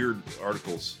weird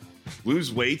articles.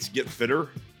 Lose weight, get fitter.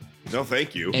 No,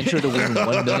 thank you. Enter to win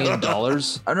 $1 million.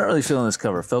 I'm not really feeling this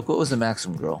cover. Felk, what was the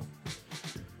Maxim girl?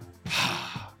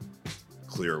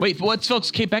 Clear. Wait, what's Felk's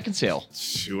Kate Beckinsale?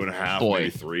 2.5, maybe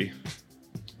 3.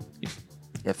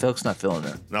 Yeah, Felk's not feeling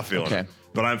it. Not feeling it.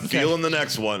 But I'm feeling the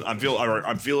next one. I'm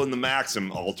feeling the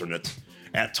Maxim alternate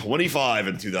at 25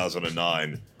 in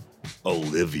 2009.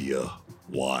 Olivia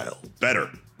Wilde. Better.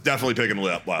 Definitely picking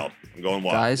Wilde. I'm going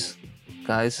Wilde.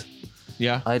 Guys.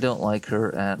 Yeah. I don't like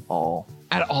her at all.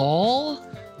 At all?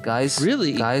 Guys.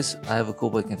 Really? Guys, I have a cool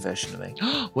boy confession to make.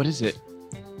 What is it?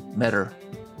 Met her.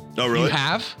 Oh, really? You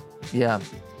have? Yeah.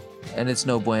 And it's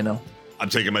no bueno. I'm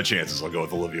taking my chances. I'll go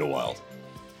with Olivia Wilde.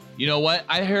 You know what?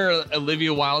 I hear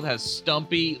Olivia Wilde has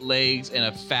stumpy legs and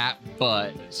a fat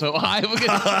butt. So I'm going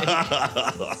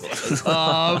to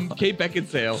say Kate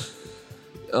Beckinsale.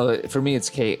 For me, it's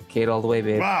Kate. Kate all the way,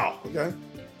 babe. Wow. Okay.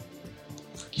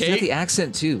 She's got the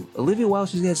accent, too. Olivia Wilde,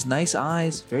 she has nice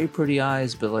eyes, very pretty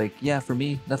eyes. But, like, yeah, for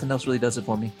me, nothing else really does it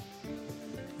for me.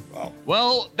 Wow.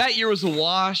 Well, that year was a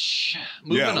wash.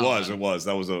 Moving on. It was.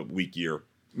 That was a weak year.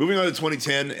 Moving on to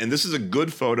 2010, and this is a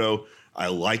good photo. I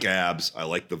like abs. I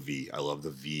like the V. I love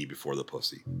the V before the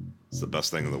pussy. It's the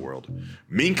best thing in the world.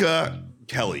 Minka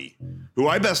Kelly, who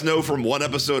I best know from one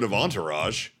episode of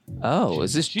Entourage. Oh,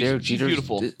 is this Derek Jeter's?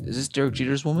 Beautiful. Is this Derek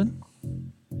Jeter's woman?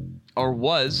 Or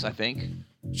was, I think.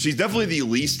 She's definitely the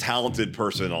least talented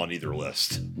person on either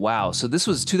list. Wow. So this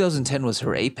was 2010 was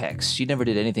her apex. She never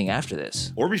did anything after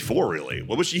this. Or before, really.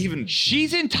 What was she even?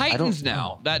 She's in Titans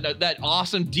now. That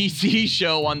awesome DC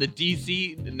show on the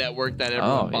DC network that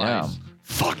everyone buys. Yeah.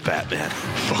 Fuck Batman.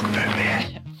 Fuck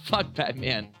Batman. Fuck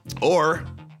Batman. Or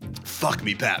fuck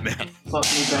me, Batman. Fuck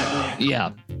me, Batman.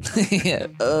 Yeah. Yeah.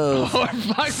 Oh. Or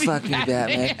fuck me,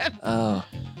 Batman. Oh.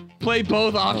 Play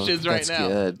both options right now.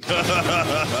 That's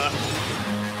good.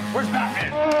 Where's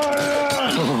Batman?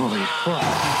 Holy fuck.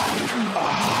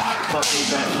 Fuck me,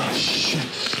 Batman. Shit.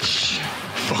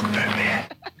 Fuck Batman.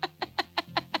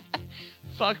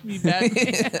 Fuck me,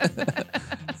 Batman.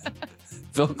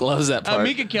 Phil loves that part.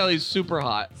 Minka Kelly's super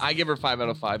hot. I give her 5 out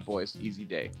of 5, boys. Easy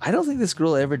day. I don't think this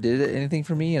girl ever did anything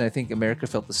for me, and I think America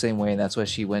felt the same way, and that's why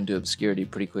she went into obscurity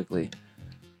pretty quickly.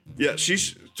 Yeah,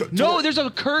 she's... No, there's a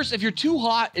curse. If you're too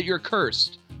hot, you're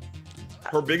cursed.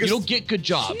 Her biggest... You don't get good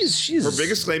jobs. Her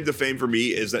biggest claim to fame for me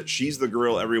is that she's the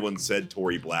girl everyone said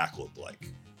Tori Black looked like.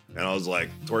 And I was like,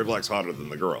 Tori Black's hotter than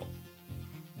the girl.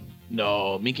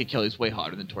 No, Minka Kelly's way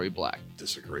hotter than Tori Black.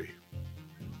 Disagree.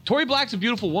 Tori Black's a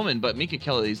beautiful woman, but Minka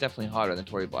Kelly is definitely hotter than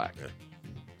Tori Black. Yeah,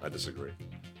 I disagree.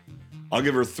 I'll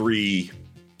give her 3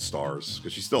 stars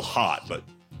because she's still hot, but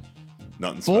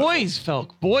nothing special. Boys,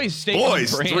 Felk. Boys, stay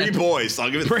boys, on brand. 3 boys.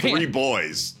 I'll give it Brand. 3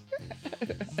 boys.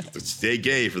 Stay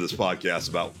gay for this podcast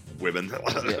about women.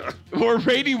 We're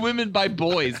rating women by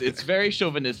boys. It's very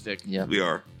chauvinistic. Yeah, we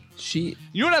are. You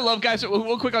know what I love, guys?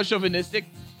 Real quick on chauvinistic.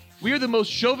 We are the most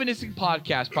chauvinistic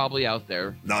podcast probably out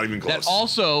there. Not even close. That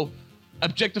also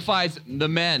objectifies the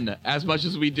men as much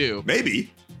as we do.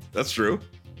 Maybe. That's true.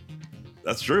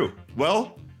 That's true.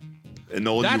 Well, and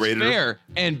Nolan, that's you rated fair her?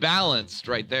 And balanced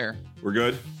right there. We're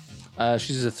good?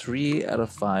 She's a 3 out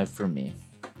of 5 for me.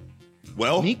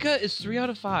 Well, Minka is 3 out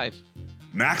of 5.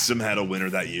 Maxim had a winner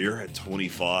that year at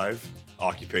 25.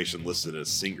 Occupation listed as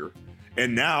singer.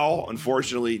 And now,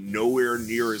 unfortunately, nowhere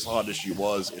near as hot as she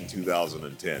was in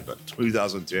 2010. But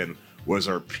 2010 was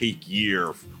a peak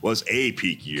year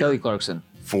Kelly Clarkson.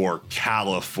 For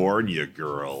California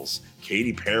girls.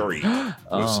 Katy Perry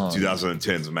was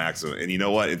 2010's Maxim. And you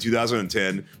know what? In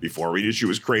 2010, before we knew she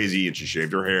was crazy and she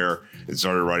shaved her hair and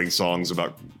started writing songs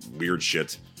about weird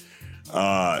shit,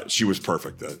 she was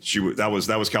perfect. That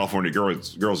was California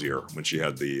girls year when she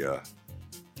had the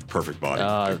perfect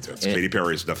body. Katy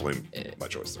Perry is definitely my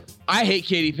choice there. I hate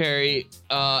Katy Perry,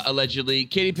 allegedly.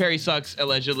 Katy Perry sucks,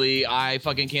 allegedly. I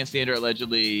fucking can't stand her,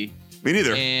 allegedly. Me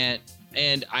neither. And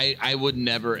And I would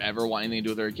never, ever want anything to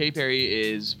do with her. Katy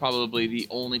Perry is probably the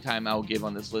only time I'll give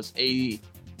on this list a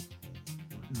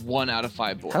 1 out of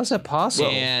 5 boy. How's that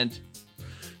possible?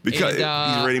 Because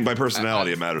he's rating by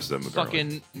personality, it matters to them.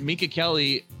 Fucking Minka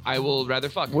Kelly, I will rather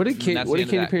fuck. What did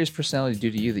Katy Perry's personality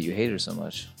do to you that you hate her so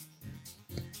much?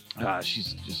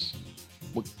 She's just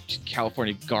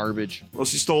California garbage. Well,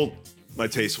 she stole my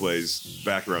Taste Ways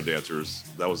background dancers.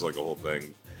 That was like a whole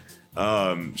thing.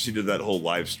 She did that whole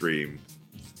live stream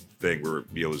thing where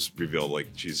it was revealed like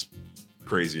she's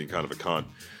crazy and kind of a cunt.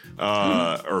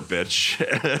 Or a bitch.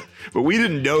 But we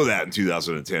didn't know that in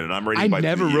 2010, and I'm rating by I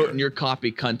never wrote in your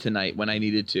copy cunt tonight when I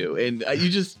needed to, and you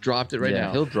just dropped it right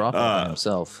now. He'll drop it by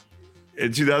himself.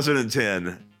 In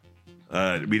 2010,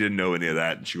 we didn't know any of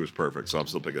that, and she was perfect, so I'm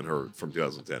still picking her from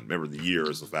 2010. Remember, the year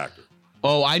is a factor.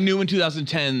 Oh, I knew in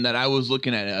 2010 that I was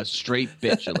looking at a straight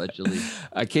bitch, allegedly.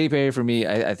 Katy Perry, for me,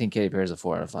 I think Katy Perry is a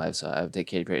 4 out of 5, so I would take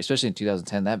Katy Perry, especially in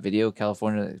 2010. That video,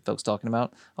 California, that folks talking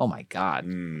about, oh my God,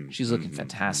 she's looking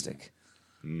fantastic.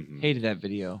 Hated that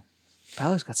video.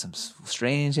 Balor's got some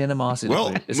strange animosity.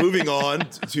 Well, moving on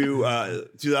to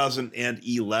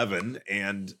 2011,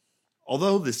 and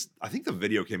although I think the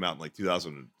video came out in like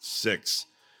 2006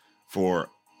 for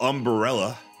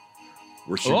Umbrella,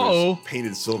 where she was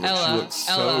painted silver. She looks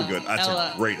so good. That's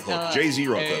a great hook. Jay-Z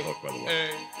wrote that hook, by the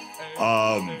way.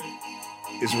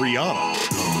 Is Rihanna.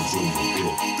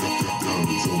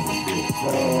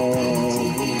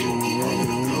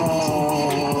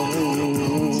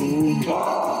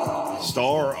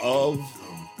 Star of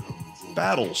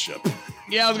Battleship.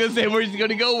 Yeah, I was gonna say where's he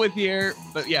gonna go with here,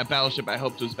 but yeah, Battleship. I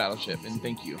hoped it was Battleship, and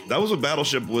thank you. That was what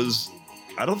Battleship was.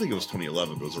 I don't think it was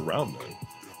 2011, but it was around then.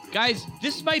 Guys,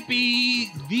 this might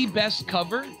be the best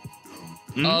cover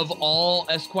of all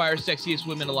Esquire Sexiest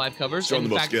Women Alive covers. Showing the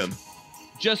most skin.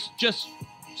 Just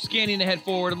scanning ahead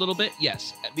forward a little bit.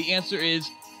 Yes, the answer is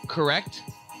correct.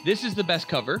 This is the best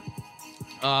cover.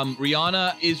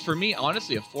 Rihanna is, for me,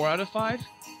 honestly, a 4 out of 5.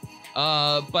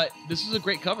 But this is a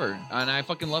great cover, and I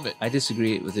fucking love it. I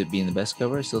disagree with it being the best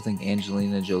cover. I still think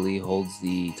Angelina Jolie holds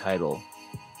the title.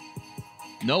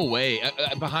 No way.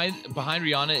 Behind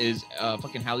Rihanna is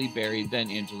fucking Halle Berry,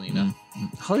 then Angelina.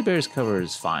 Halle Berry's cover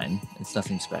is fine. It's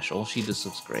nothing special. She just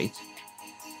looks great.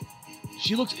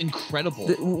 She looks incredible.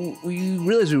 We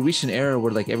realize we reached an era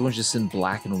where like everyone's just in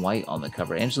black and white on the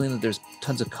cover. Angelina, there's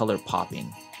tons of color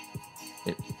popping.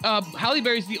 Halle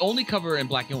Berry's the only cover in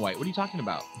black and white. What are you talking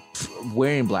about?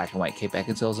 Wearing black and white. Kate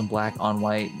Beckinsale's in black on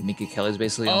white. Minka Kelly's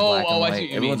basically on black and white. I see what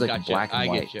you Everyone's mean. like black and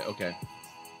white. I get you. Okay.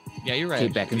 Yeah, you're right.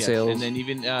 Kate Beckinsale. Yes. And then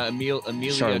even Amelia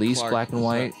Charlize Clark, black and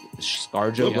white.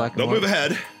 ScarJo black and white. Don't move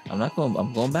ahead.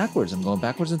 I'm going backwards. I'm going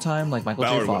backwards in time like Michael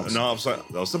J. Fox. No, I'm sorry.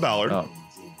 That was the Ballard. Oh.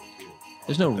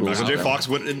 There's no rules. Michael J. Fox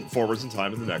went in forwards in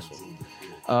time in the next one.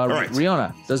 All right.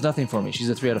 Rihanna does nothing for me. She's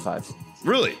a 3 out of 5.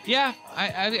 Really? Yeah,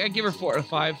 I give her 4 out of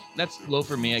 5. That's low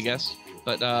for me, I guess.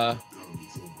 But I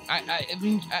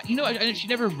mean, you know, she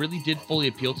never really did fully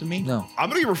appeal to me. No, I'm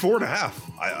gonna give her 4.5.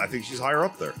 I think she's higher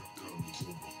up there.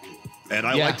 And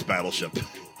I liked Battleship.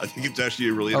 I think it's actually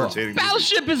a really entertaining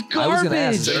Battleship movie. is garbage. I was going to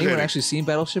ask, has anyone actually seen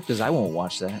Battleship? Because I won't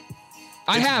watch that.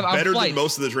 I have. Better than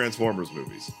most of the Transformers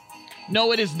movies.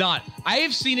 No, it is not. I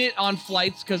have seen it on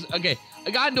flights because, okay,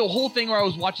 I got into a whole thing where I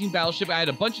was watching Battleship. I had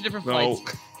a bunch of different flights.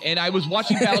 And I was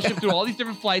watching Battleship through all these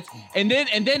different flights. And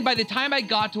then by the time I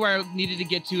got to where I needed to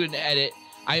get to and edit,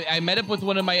 I met up with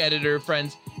one of my editor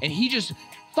friends, and he just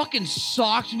fucking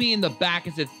socked me in the back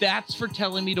and said, "That's for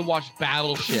telling me to watch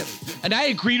Battleship." And I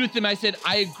agreed with him. I said,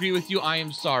 "I agree with you. I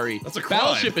am sorry." That's a crime.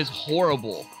 Battleship is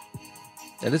horrible.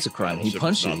 That is a crime. He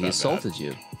punched you. He assaulted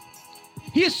you.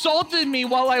 He assaulted me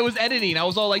while I was editing. I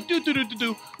was all like,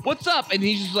 do, what's up? And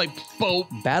he's just like, boop.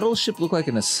 Battleship looked like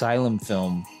an asylum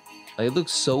film. Like, it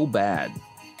looks so bad.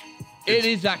 It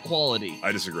is that quality.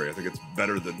 I disagree. I think it's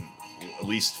better than at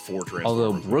least 4 Transformers.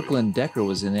 Although Brooklyn Decker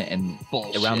was in it, and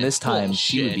around this time,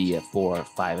 she would be a 4 or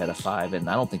 5 out of 5, and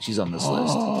I don't think she's on this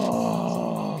list.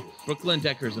 Brooklyn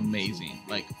Decker is amazing.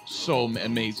 Like, so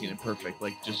amazing and perfect.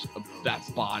 Like, just that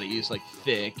body is, like,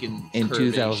 thick and in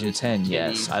curvaceous 2010,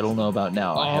 yes. I don't know about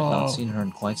now. I have not seen her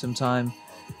in quite some time.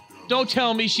 Don't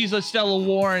tell me she's a Stella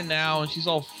Warren now and she's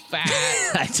all fat.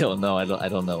 I don't know. I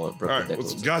don't know what Brooklyn Decker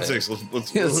was. God's sakes,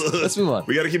 let's move on.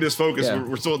 We got to keep this focused. Yeah.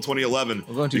 We're still in 2011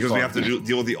 because we have to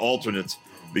deal with the alternates.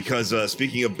 Because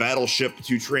speaking of Battleship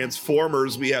to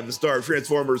Transformers, we have the star of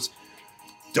Transformers,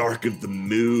 Dark of the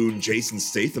Moon, Jason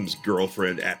Statham's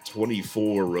girlfriend at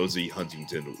 24, Rosie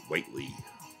Huntington Whiteley.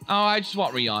 Oh, I just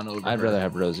want Rihanna over I'd her. rather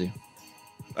have Rosie.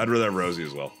 I'd rather have Rosie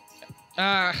as well.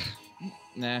 Nah.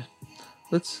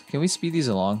 Can we speed these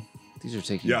along? These are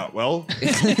taking. Yeah, well.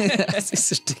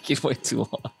 These are taking way too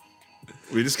long.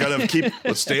 We just gotta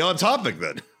let's stay on topic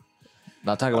then.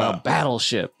 Not talking about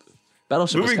Battleship.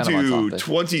 Battleship Moving was kind of on to topic.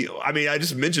 20. I mean, I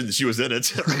just mentioned that she was in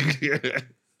it.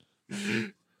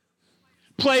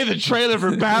 Play the trailer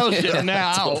for Battleship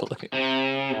now. Totally.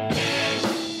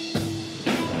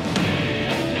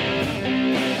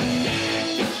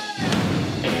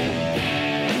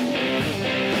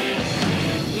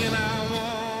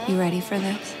 You ready for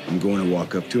this? I'm going to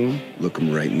walk up to him, look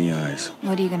him right in the eyes.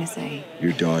 What are you gonna say?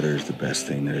 Your daughter is the best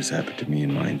thing that has happened to me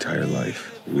in my entire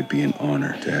life. It would be an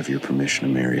honor to have your permission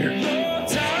to marry her.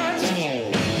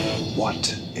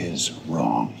 What is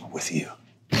wrong with you?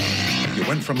 You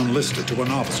went from enlisted to an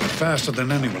officer faster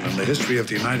than anyone in the history of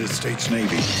the United States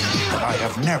Navy. But I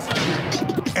have never,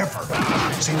 ever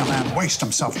seen a man waste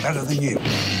himself better than you.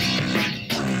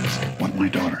 What my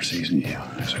daughter sees in you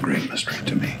is a great mystery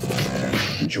to me.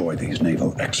 Enjoy these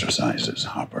naval exercises,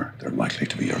 Hopper. They're likely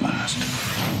to be your last.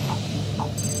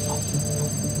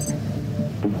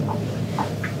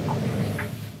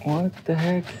 What the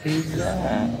heck is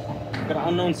that? Got an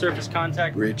unknown surface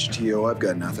contact. Rich, T.O., I've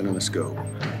got nothing on the scope.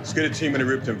 Let's get a team in a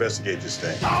group to investigate this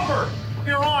thing. Hopper,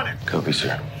 you're on it. Copy,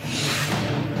 sir.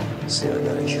 See, I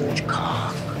got a huge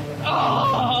cock.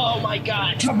 Oh my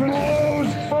God!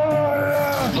 Blows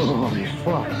fire! Holy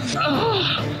fuck! Get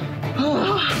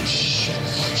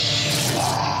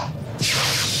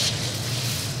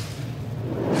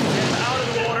out of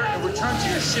the water and return to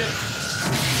your ship.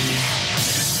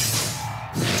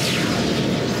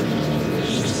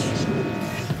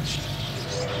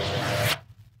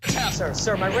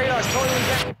 Sir, my radar's totally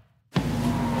down.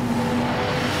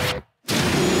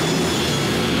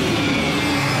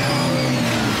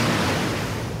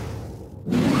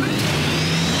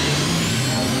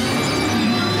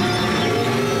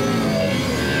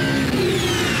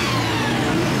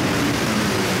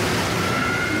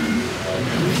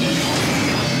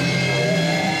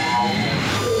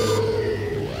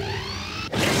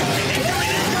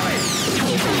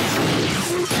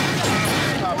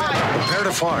 Prepare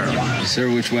to fire. Sir,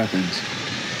 which weapons?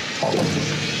 All of them.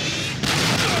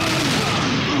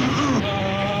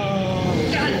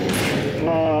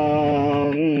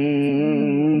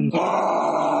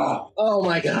 Oh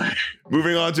my God.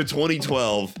 Moving on to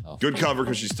 2012. Good cover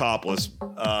because she's topless.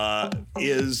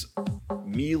 Is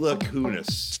Mila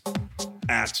Kunis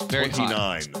at Very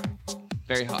 29.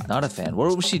 Very hot. Not a fan.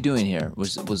 What was she doing here?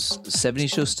 Was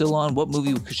 70s show still on? What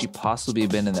movie could she possibly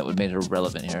have been in that would make her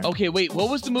relevant here? Okay, wait. What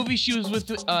was the movie she was with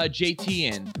JT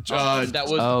in? That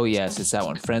was Oh yes, it's that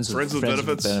one. Friends with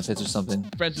Benefits or something.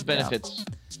 Friends with Benefits.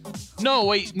 No,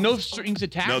 wait. No Strings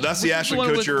Attached. No, that's the Ashton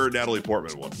Kutcher, Natalie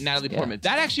Portman one. Natalie Portman.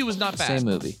 That actually was not bad. Same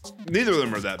movie. Neither of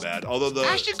them are that bad. Although the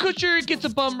Ashton Kutcher gets a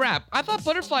bum rap. I thought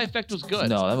Butterfly Effect was good.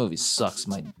 No, that movie sucks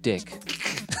my dick.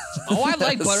 Oh, I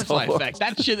like Butterfly Effect.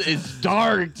 That shit is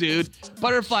dark, dude.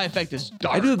 Butterfly Effect is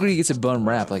dark. I do agree he gets a bum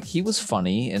rap. Like, he was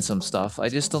funny in some stuff. I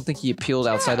just don't think he appealed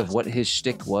outside of what his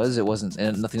shtick was. It wasn't,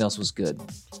 and nothing else was good.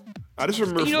 I just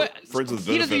remember You know what? Friends with Benefits.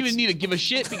 He doesn't even need to give a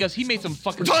shit because he made some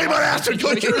fucking. We're talking about Ashton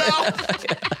Kutcher now.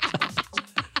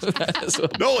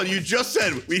 Nolan, you just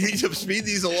said we need to speed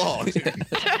these along.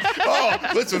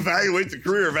 Let's evaluate the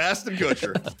career of Ashton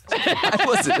Kutcher. I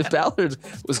wasn't. Ballard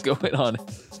was going on.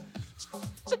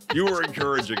 You were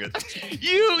encouraging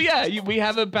it. We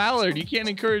have a Ballard. You can't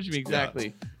encourage me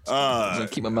exactly. I'm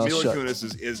keep my mouth Mila shut. Kunis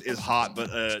is hot, but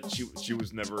she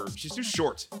was never. She's too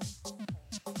short.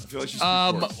 I feel like she's too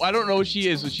short. I don't know what she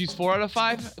is. She's 4 out of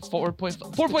 5.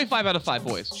 4.5 out of 5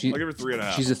 boys. I'll give her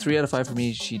 3.5. She's a 3 out of 5 for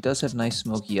me. She does have nice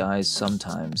smoky eyes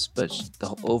sometimes, but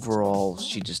overall,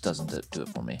 she just doesn't do it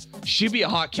for me. She'd be a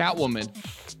hot Catwoman.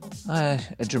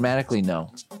 Dramatically,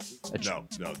 no. No.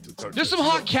 There's some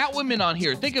hot Catwomen on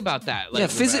here. Think about that. Like,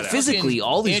 physically,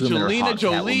 all these women are hot Angelina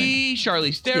Jolie, Catwomen.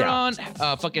 Charlize Theron,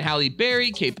 fucking Halle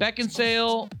Berry, Kate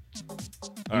Beckinsale,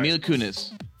 Mila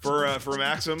Kunis. For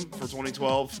Maxim for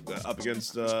 2012, up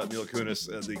against Mila Kunis,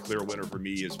 the clear winner for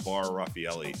me is Bar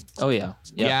Raffaelli. Oh yeah,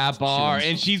 yeah, Bar,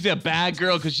 and she's a bad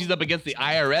girl because she's up against the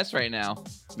IRS right now.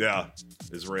 Yeah,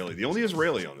 Israeli, the only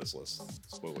Israeli on this list.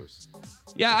 Spoilers.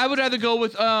 Yeah, I would rather go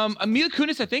with Mila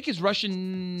Kunis. I think is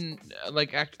Russian,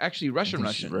 like actually Russian.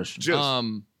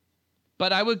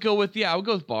 But I would go with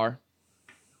Bar.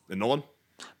 And Nolan?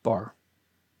 Bar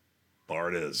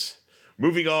it is.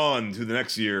 Moving on to the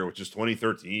next year, which is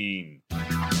 2013.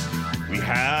 We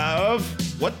have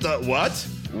What's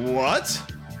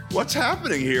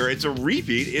happening here? It's a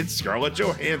repeat. It's Scarlett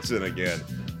Johansson again.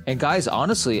 And guys,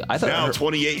 honestly, I thought now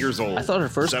 28 years old. I thought her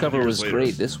first cover was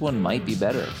great. This one might be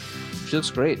better. She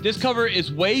looks great. This cover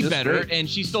is way better, and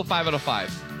she's still 5 out of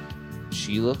 5.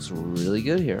 She looks really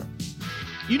good here.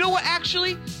 You know what?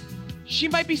 Actually, she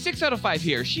might be 6 out of 5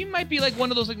 here. She might be like one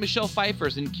of those like Michelle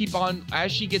Pfeiffers and keep on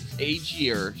as she gets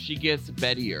agier, she gets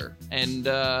bettier, and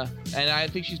I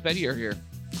think she's bettier here.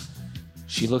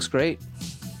 She looks great.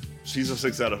 She's a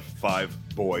 6 out of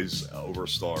 5 boys over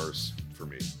stars for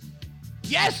me.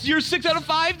 Yes, you're 6 out of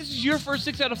 5. This is your first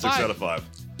 6 out of 5. 6 out of 5.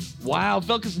 Wow,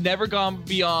 Felk has never gone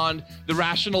beyond the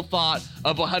rational thought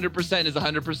of 100% is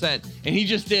 100%, and he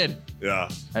just did. Yeah. All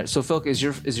right, so Felk, is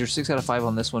your 6 out of 5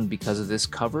 on this one because of this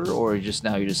cover, or you're just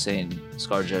saying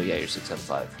ScarJo? Yeah, you're 6 out of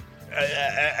 5.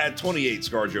 At 28,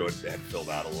 ScarJo had filled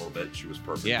out a little bit. She was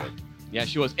perfect. Yeah,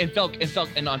 she was. And Felk,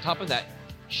 and on top of that,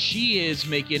 she is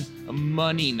making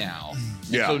money now.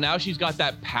 And so now she's got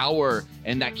that power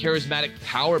and that charismatic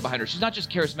power behind her. She's not just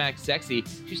charismatic sexy,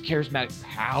 she's charismatic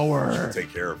power. She'll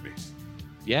take care of me.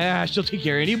 Yeah, she'll take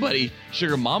care of anybody.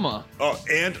 Sugar mama. Oh,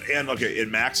 and okay,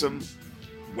 in Maxim,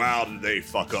 wow, did they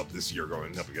fuck up this year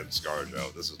going up against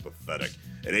ScarJo. This is pathetic.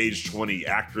 At age 20,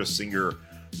 actress, singer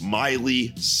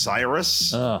Miley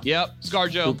Cyrus. Yep,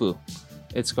 ScarJo. Poo-poo.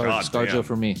 It's ScarJo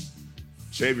for me.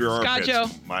 Shave your armpits,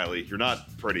 ScarJo. Miley. You're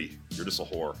not pretty. You're just a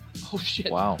whore. Oh,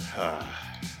 shit. Wow.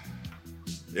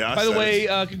 Yeah. By the way,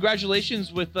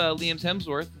 congratulations with Liam's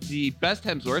Hemsworth, the best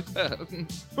Hemsworth.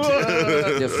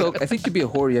 Yeah, Folk, I think to be a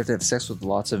whore, you have to have sex with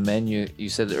lots of men. You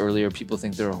said earlier people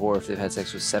think they're a whore if they've had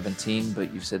sex with 17,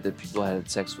 but you've said that people had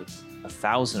sex with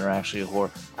 1,000 are actually a whore.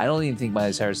 I don't even think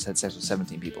Miley Cyrus had sex with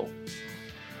 17 people.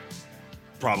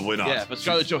 Probably not. Yeah, but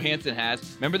Scarlett Johansson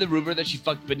has. Remember the rumor that she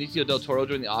fucked Benicio del Toro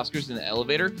during the Oscars in the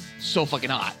elevator? So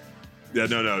fucking hot. Yeah,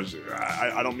 no.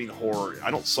 I don't mean whore. I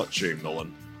don't slut shame,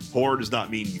 Nolan. Whore does not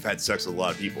mean you've had sex with a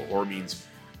lot of people. Whore means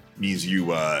you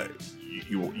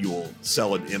will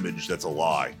sell an image that's a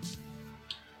lie.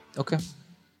 Okay.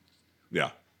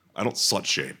 Yeah, I don't slut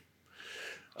shame.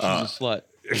 She's a slut.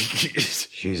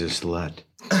 She's a slut.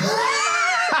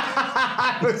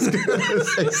 I was gonna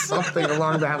say something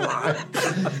along that line.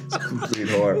 It's a complete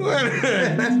whore.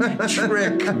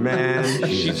 Trick, man.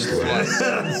 She's a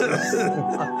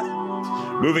slut.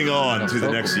 Moving on to the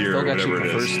next year, whatever it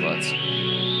is. Sluts.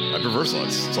 I prefer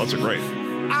sluts. Sluts are great.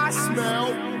 I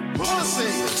smell pussy.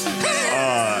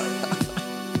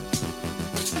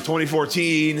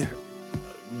 2014,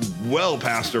 well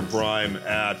past her prime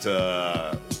at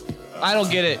I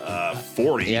don't get it.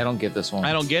 40. Yeah, I don't get this one.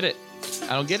 I don't get it.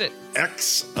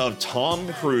 Ex of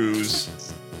Tom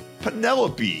Cruise,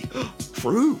 Penelope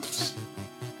Cruz.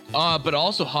 But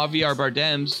also Javier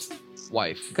Bardem's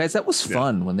wife. Guys, that was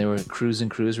fun when they were Cruz and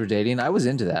Cruz were dating. I was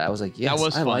into that. I was like, yes, that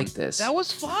was I fun. like this. That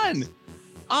was fun.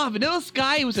 Vanilla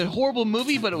Sky, it was a horrible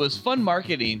movie, but it was fun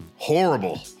marketing.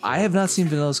 Horrible. I have not seen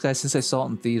Vanilla Sky since I saw it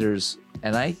in theaters,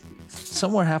 and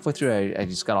somewhere halfway through, I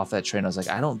just got off that train. I was like,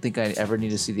 I don't think I ever need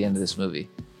to see the end of this movie.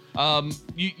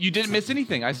 You didn't miss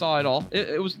anything. I saw it all.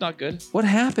 It was not good. What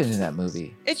happened in that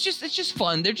movie? It's just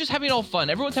fun. They're just having all fun.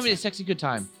 Everyone's having a sexy good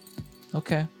time.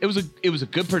 Okay. It was a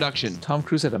good production. Tom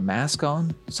Cruise had a mask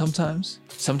on sometimes.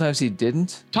 Sometimes he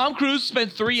didn't. Tom Cruise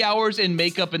spent 3 hours in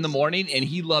makeup in the morning, and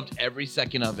he loved every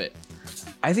second of it.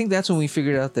 I think that's when we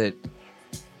figured out that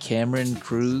Cameron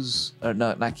Crowe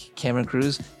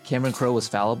was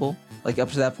fallible. Like up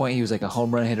to that point, he was like a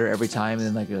home run hitter every time, and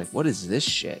then like you're like, what is this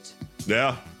shit?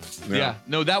 Yeah.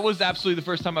 No, that was absolutely the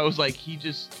first time I was like, he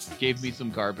just gave me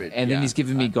some garbage. And then he's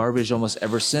given me garbage almost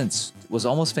ever since. Was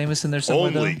Almost Famous in there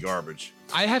somewhere? Only though? garbage.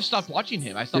 I have stopped watching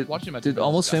him. I stopped watching him. Did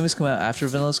Almost Famous come out after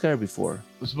Vanilla Sky or before?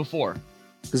 It was before.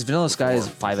 Because Vanilla Sky is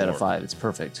 5 out of 5. It's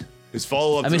perfect. His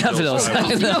follow-up. I mean, not Vanilla Sky.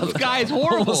 Vanilla Sky is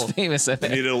horrible. Almost Famous. I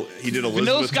think. He did Elizabeth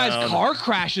Vanilla Sky's Town. car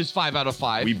crash is 5 out of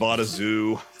 5. We Bought a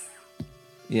Zoo.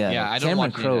 Yeah, I don't Cameron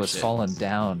watch any Crowe of that has shit. fallen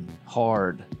down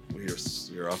hard.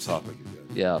 You're off topic again.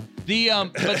 Yeah.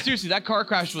 But seriously, that car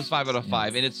crash was 5 out of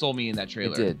 5, and it sold me in that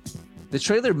trailer. It did. The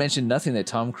trailer mentioned nothing that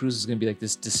Tom Cruise is going to be like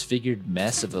this disfigured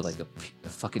mess of a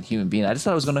fucking human being. I just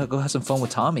thought I was going to go have some fun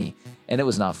with Tommy, and it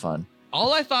was not fun.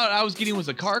 All I thought I was getting was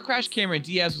a car crash. Cameron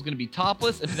Diaz was going to be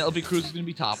topless, and Penelope Cruz was going to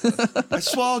be topless. I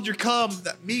swallowed your cum.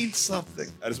 That means something.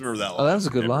 I just remember that line. Oh, that was a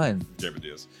good line. Cameron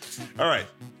Diaz. All right.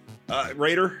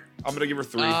 Raider, I'm going to give her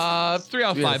 3. 3 out of 3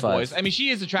 out 5, of 5. boys. I mean,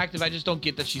 she is attractive. I just don't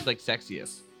get that she's like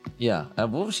sexiest. Yeah.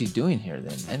 What was she doing here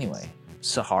then? Anyway,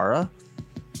 Sahara.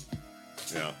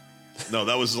 Yeah. No,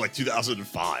 that was like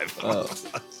 2005. Oh.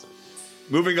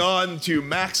 Moving on to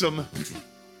Maxim.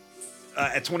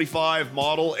 At 25,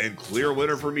 model and clear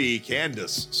winner for me,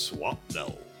 Candace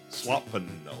Swapnell.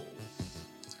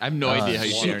 I have no idea how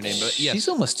you say her name, but yes. She's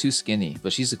almost too skinny,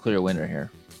 but she's a clear winner here.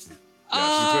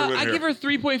 I give her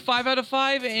 3.5 out of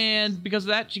 5, and because of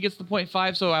that, she gets the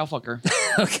 0.5, so I'll fuck her.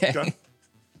 Okay.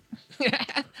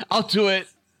 I'll do it.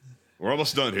 We're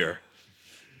almost done here.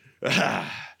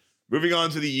 Moving on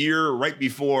to the year right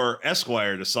before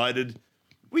Esquire decided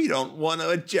we don't want to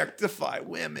objectify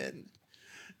women.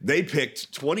 They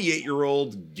picked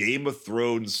 28-year-old Game of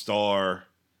Thrones star.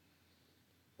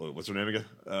 What's her name again?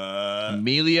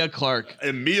 Emilia Clarke.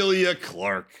 Emilia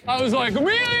Clarke. I was like,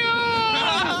 Emilia!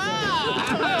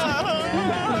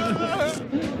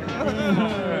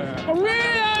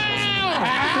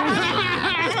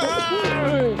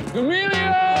 Emilia!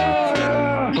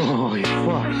 Holy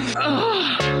fuck.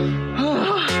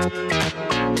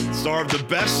 Star of the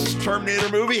best Terminator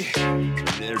movie.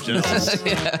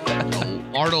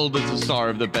 Arnold is the star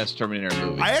of the best Terminator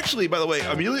movie. I actually, by the way,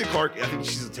 Emilia Clarke, I think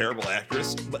she's a terrible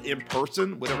actress, but in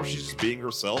person, whenever she's just being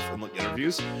herself in like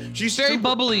interviews, she's very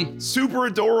bubbly, super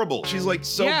adorable. She's like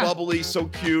so bubbly, so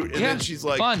cute, and then she's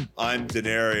like, fun. "I'm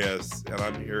Daenerys, and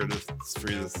I'm here to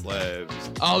free the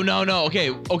slaves." Oh no.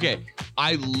 Okay.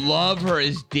 I love her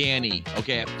as Dany.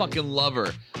 Okay, I fucking love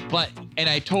her. And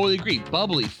I totally agree.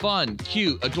 Bubbly, fun,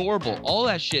 cute, adorable, all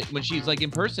that shit when she's like in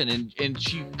person, and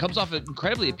she comes off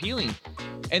incredibly appealing.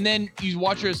 And then you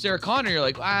watch her as Sarah Connor, you're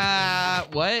like,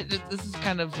 what? This is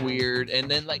kind of weird. And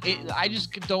then I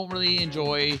just don't really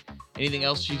enjoy anything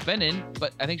else she's been in,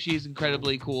 but I think she's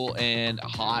incredibly cool and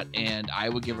hot, and I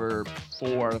would give her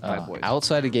 4 out of 5 boys.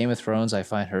 Outside of Game of Thrones, I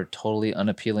find her totally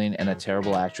unappealing and a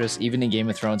terrible actress. Even in Game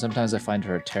of Thrones, sometimes I find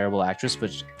her a terrible actress,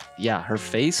 but yeah, her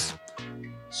face,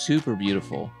 super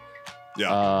beautiful.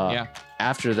 Yeah.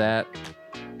 After that,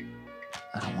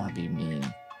 I don't want to be mean,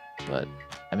 but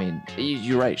I mean,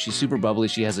 you're right. She's super bubbly.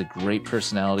 She has a great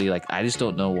personality. Like, I just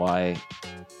don't know why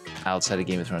outside of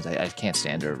Game of Thrones, I can't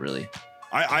stand her really.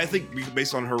 I think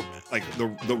based on her, like the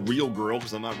real girl,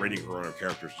 because I'm not rating her on her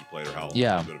character she played or how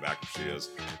good of actor she is.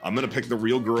 I'm gonna pick the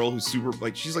real girl who's super,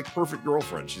 like, she's like perfect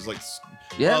girlfriend. She's like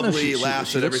bubbly,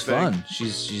 laughs at looks everything. Fun.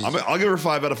 She's I'll give her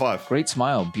 5 out of 5. Great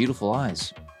smile, beautiful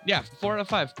eyes. Yeah, 4 out of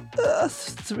 5.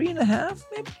 3.5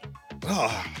 maybe.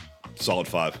 Solid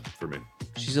 5 for me.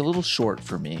 She's a little short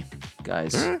for me,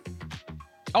 guys.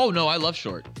 Oh no, I love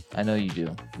short. I know you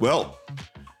do. Well,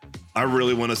 I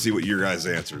really want to see what your guys'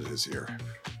 answer is here,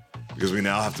 because we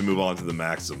now have to move on to the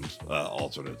Maxim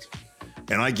alternate.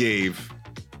 And I gave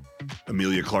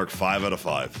Emilia Clarke 5 out of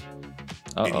 5.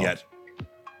 And yet,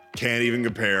 can't even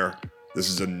compare. This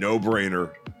is a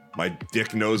no-brainer. My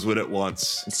dick knows what it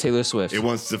wants. It's Taylor Swift. It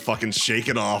wants to fucking shake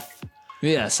it off.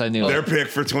 Yes, I knew. Their pick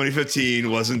for 2015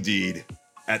 was indeed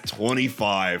at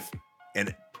 25.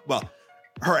 And, well,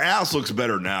 her ass looks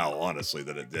better now, honestly,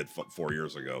 than it did 4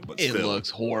 years ago. But it still, looks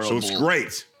horrible. So it's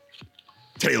great.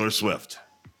 Taylor Swift.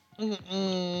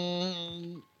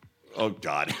 Mm-mm. Oh,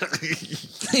 God.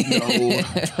 No.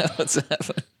 What's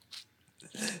happening?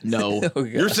 No. Oh,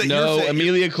 you're saying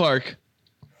Emilia Clarke.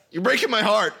 You're breaking my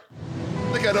heart.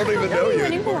 Like I don't even know you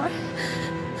anymore.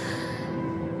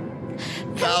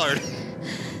 Ballard.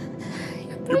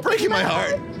 You're breaking my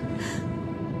heart.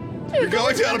 You're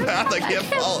going down a path I can't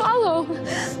follow.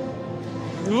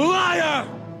 Liar!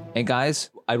 And guys,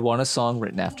 I'd want a song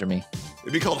written after me.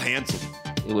 It'd be called Handsome.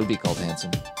 It would be called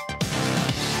Handsome.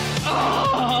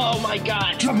 Oh my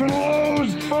god.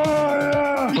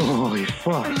 Holy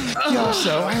fuck. You're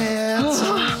so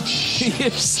handsome.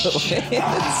 You're so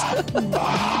handsome.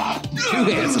 Too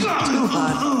handsome. Too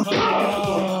hot.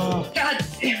 God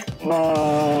damn.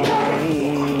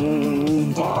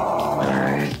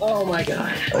 Alright. Oh my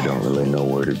god. I don't really know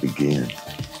where to begin.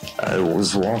 I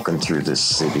was walking through this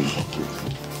city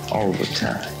all the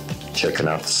time, checking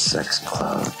out the sex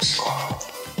clubs.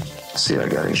 See, I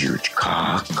got a huge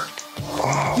cock.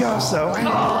 You're so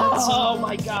handsome. Oh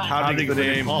my god. How big the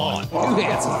name on? Too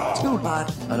handsome. Too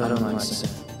hot. I don't mind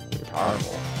saying. You're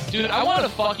powerful. Dude, I want to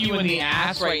fuck you in the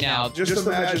ass right now. Just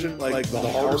imagine like the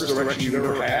hardest erection you've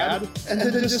ever had, and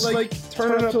then just like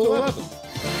turn it up to 11.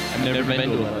 I've never been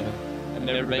to 11. I've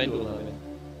never been to 11.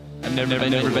 I've never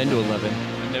been to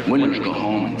 11. Winners go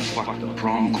home and fuck the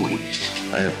prom queen.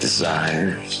 I have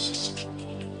desires.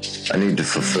 I need to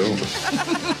fulfill them.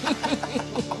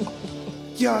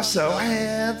 You're so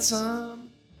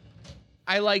handsome.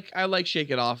 I like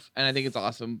Shake It Off, and I think it's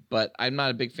awesome, but I'm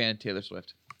not a big fan of Taylor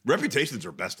Swift. Reputation's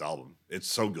her best album. It's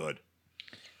so good.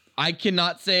 I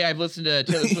cannot say I've listened to a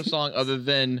Taylor Swift song other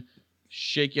than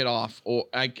Shake It Off. Or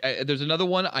there's another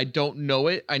one. I don't know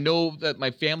it. I know that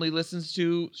my family listens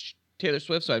to Taylor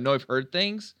Swift, so I know I've heard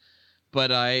things,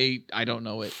 but I don't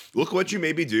know it. Look What You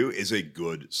Made Me Do is a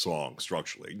good song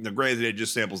structurally. Now, granted, it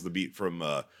just samples the beat from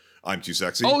I'm Too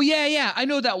Sexy. Oh, yeah. I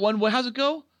know that one. How's it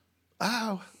go?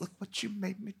 Oh, look what you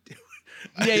made me do.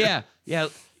 Yeah.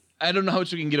 I don't know how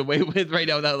much we can get away with right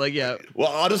now without Well,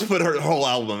 I'll just put her whole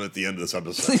album at the end of this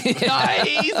episode.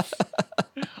 Nice.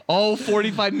 All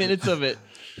 45 minutes of it.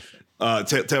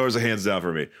 Taylor's a hands down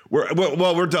for me.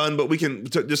 We're done, but we can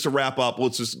just to wrap up.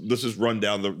 Let's just run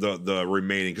down the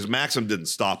remaining because Maxim didn't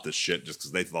stop this shit just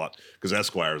because they thought because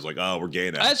Esquire was like, oh, we're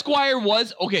gay now. Esquire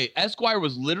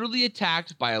was literally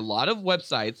attacked by a lot of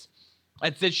websites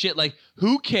that said shit like,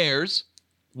 "Who cares?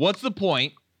 What's the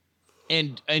point?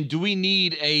 And do we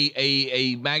need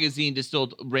a magazine to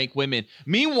still rank women?"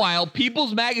 Meanwhile,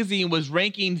 People's Magazine was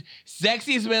ranking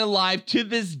sexiest men alive to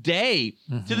this day,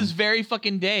 to this very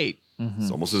fucking day.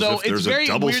 It's almost as if there's a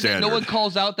double standard. That no one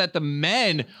calls out that the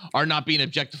men are not being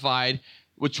objectified,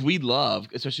 which we love,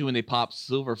 especially when they pop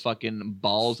silver fucking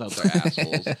balls out their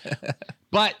assholes.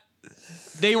 But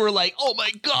they were like, "Oh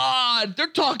my God, they're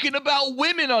talking about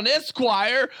women on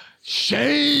Esquire.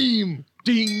 Shame,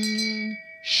 ding,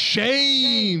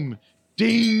 shame,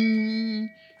 ding,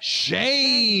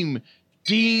 shame,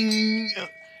 ding,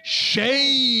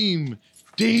 shame,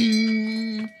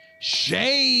 ding,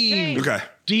 shame." Okay.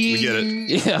 Ding. We get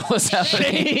it. Yeah, what's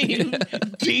happening? Shame.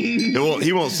 Ding.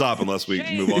 He won't stop unless we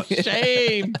move on.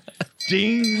 Shame.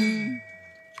 Ding.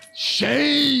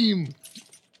 Shame.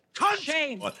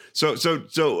 Shame.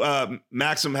 So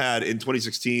Maxim had in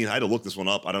 2016. I had to look this one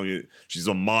up. She's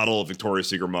a model, a Victoria's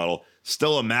Secret model.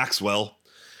 Stella Maxwell.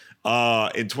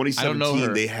 In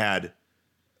 2017, they had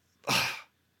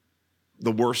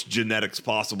the worst genetics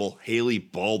possible. Haley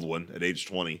Baldwin at age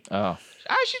 20. Oh.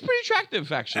 She's pretty attractive,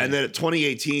 actually. And then at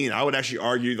 2018, I would actually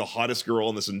argue the hottest girl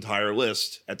on this entire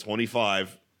list at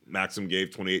 25, Maxim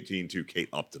gave 2018 to Kate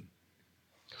Upton.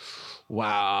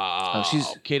 Wow.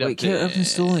 Oh, Kate Upton. Kate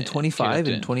Upton's still only 25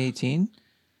 in 2018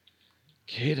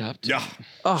 Kate Upton. Yeah.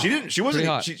 Oh, she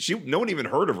wasn't. She no one even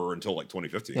heard of her until like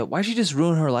 2015. Yeah, why'd she just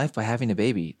ruin her life by having a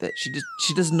baby? That she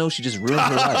doesn't know she just ruined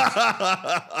her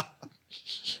life.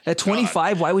 At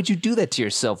 25, why would you do that to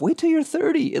yourself? Wait till you're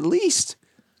 30 at least.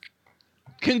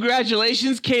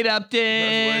 Congratulations, Kate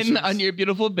Upton, on your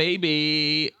beautiful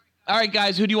baby. All right,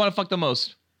 guys, who do you want to fuck the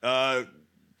most?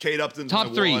 Kate Upton's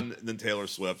top 3, one, and then Taylor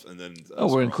Swift, and then.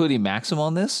 We're including Maxim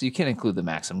on this. You can't include the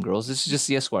Maxim girls. This is just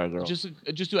the Esquire girl. Just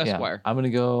do Esquire. Yeah, I'm gonna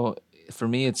go. For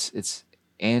me, it's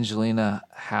Angelina,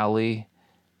 Halle,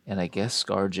 and I guess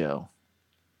ScarJo.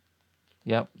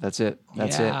 Yep, that's it.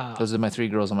 That's it. Those are my 3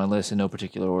 girls on my list in no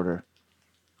particular order.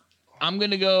 I'm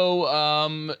gonna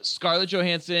go Scarlett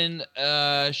Johansson,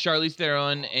 Charlize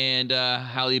Theron, and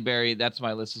Halle Berry. That's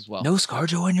my list as well. No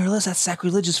ScarJo on your list? That's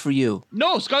sacrilegious for you.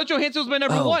 No, Scarlett Johansson was my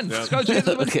number 1. Yeah. Scarlett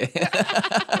Johansson was Okay.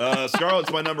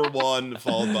 Scarlett's my number 1,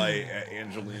 followed by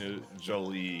Angelina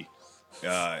Jolie,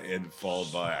 and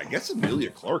followed by I guess Emilia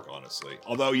Clarke. Honestly,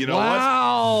 although you know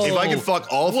what, if I could fuck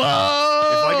all, if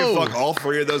I could fuck all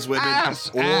 3 of those women,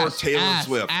 Taylor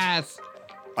Swift,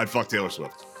 I'd fuck Taylor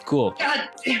Swift. Cool. God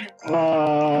damn it.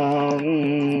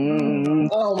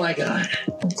 Oh my God.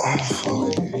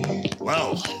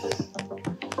 Well,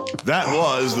 that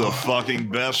was the fucking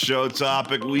best show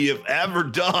topic we have ever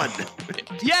done.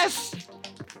 Yes!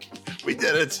 We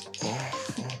did it.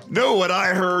 Know what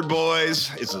I heard,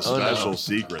 boys? It's a special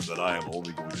secret that I am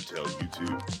only going to tell you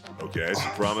two. Okay, so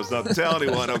promise not to tell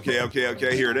anyone. Okay,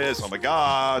 here it is. Oh my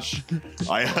gosh.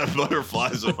 I have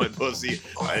butterflies on my pussy.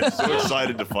 I am so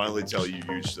excited to finally tell you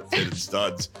huge titted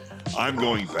studs. I'm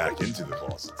going back into the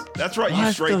closet. That's right,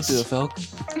 you straights. Don't do it, Felk.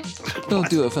 Don't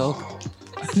do it, Felk.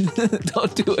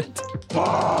 Don't do it.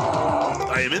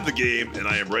 I am in the game, and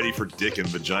I am ready for dick and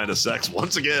vagina sex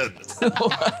once again.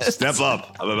 Step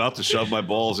up. I'm about to shove my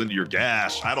balls into your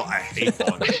gash. I hate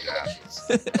balling into gashes.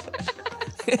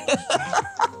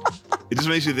 It just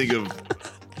makes me think of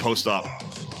post-op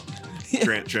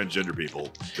transgender people.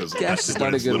 Gash is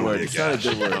not a good word. It's not a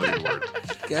good word.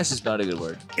 Gash is not a good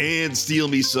word. And steal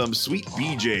me some sweet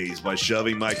BJs by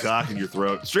shoving my cock in your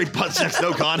throat. Straight butt sex,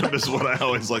 no condom is what I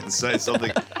always like to say.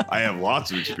 Something I have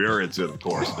lots of experience in, of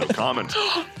course. No comment.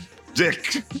 Dick,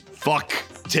 fuck,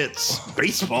 tits,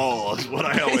 baseball is what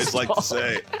I always like to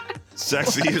say.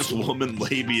 Sexiest woman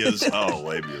labias. Oh,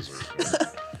 labias are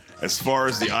as far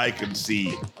as the eye can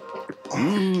see.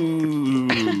 Ooh.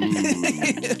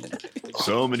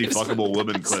 So many fuckable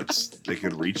woman clits. They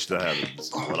can reach the heavens.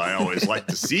 Is what I always like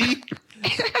to see.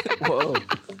 Whoa.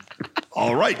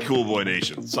 All right, Cool Boy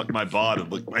Nation. Suck my bod and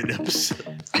lick my nips.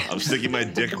 I'm sticking my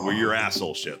dick where your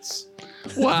asshole shits.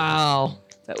 Wow.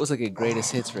 That was like a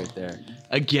greatest hits right there.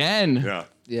 Again. Yeah.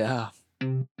 Yeah.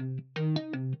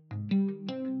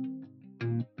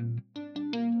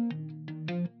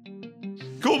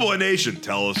 Cool Boy Nation,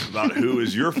 tell us about who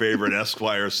is your favorite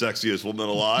Esquire sexiest woman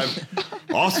alive.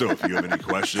 Also, if you have any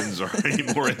questions or any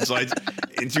more insights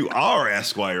into our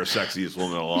Esquire sexiest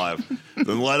woman alive,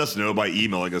 then let us know by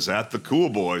emailing us at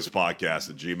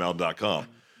thecoolboyspodcast@gmail.com.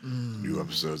 New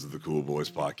episodes of the Cool Boys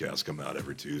podcast come out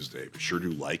every Tuesday. Be sure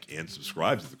to like and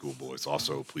subscribe to the Cool Boys.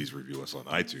 Also, please review us on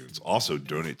iTunes. Also,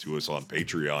 donate to us on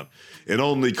Patreon. It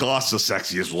only costs the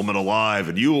sexiest woman alive,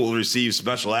 and you will receive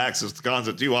special access to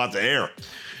content too hot to air.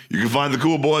 You can find the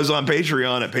Cool Boys on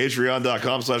Patreon at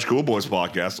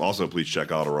patreon.com/coolboyspodcast. Also, please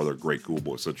check out our other great Cool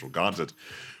Boys Central content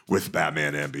with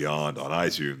Batman and Beyond on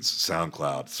iTunes,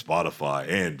 SoundCloud, Spotify,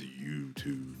 and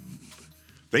YouTube.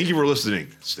 Thank you for listening.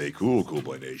 Stay cool, Cool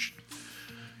Boy Nation.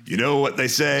 You know what they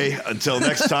say. Until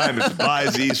next time, it's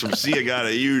Byzies from See I Got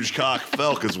a Huge Cock.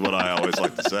 Felk is what I always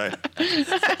like to say.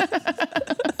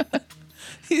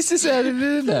 He's just added it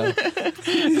in now.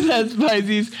 That's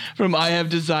Byzies from I Have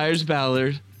Desires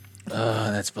Ballard.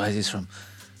 That's Byzies from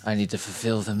I Need to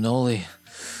Fulfill Them Noli.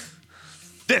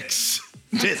 Dicks,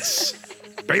 tits,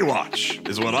 Baywatch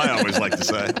is what I always like to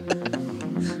say.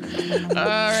 All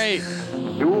right.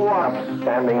 You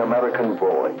upstanding American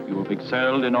boy. You have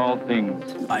excelled in all things.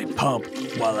 I pump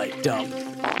while I dump.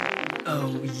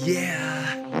 Oh,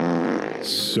 yeah.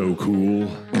 So cool.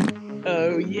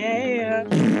 Oh, yeah.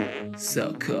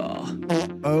 So cool.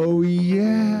 Oh,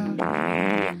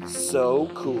 yeah. So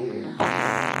cool.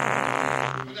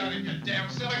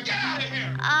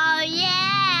 Oh, yeah.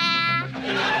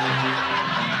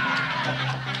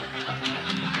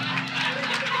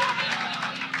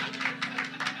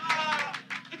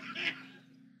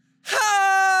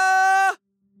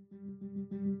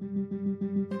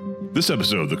 This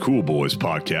episode of the Cool Boys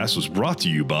podcast was brought to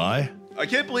you by... I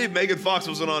can't believe Megan Fox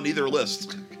wasn't on either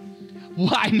list.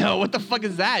 Well, I know. What the fuck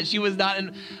is that? She was not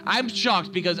in... I'm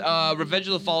shocked because Revenge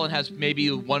of the Fallen has maybe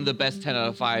one of the best 10 out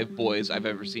of 5 boys I've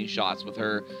ever seen shots with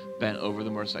her bent over the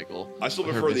motorcycle. I still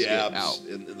prefer the abs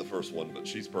in the first one, but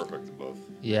she's perfect in both.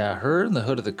 Yeah, her in the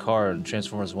hood of the car in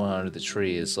Transformers 1 Under the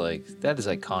Tree is like, that is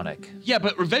iconic. Yeah,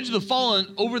 but Revenge of the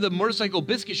Fallen over the motorcycle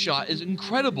biscuit shot is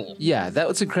incredible. Yeah, that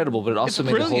was incredible, but it also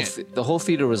made brilliant. the whole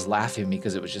theater was laughing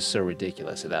because it was just so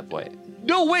ridiculous at that point.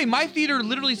 No way, my theater,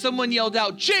 literally someone yelled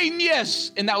out,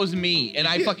 "Genius!" And that was me. And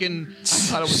I thought it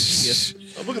was genius.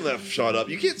 I'm looking that shot up.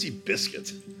 You can't see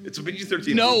biscuit. It's a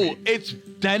PG-13 No, movie. it's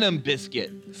denim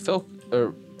biscuit.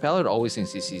 Ballard always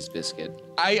thinks he sees biscuit.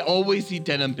 I always see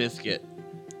denim biscuit.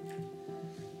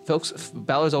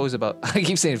 Ballard's always about, I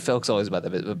keep saying Felk's always about that,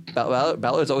 but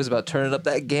Ballard's always about turning up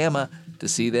that gamma to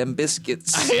see them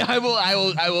biscuits. I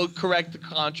will correct the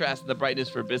contrast and the brightness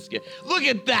for biscuit. Look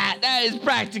at that. That is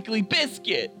practically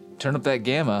biscuit. Turn up that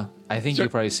gamma. I think you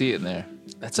probably see it in there.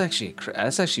 That's actually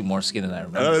more skin than I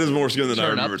remember. That is more skin than I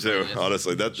remember too.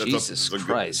 Honestly, Jesus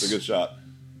Christ. It's a good shot.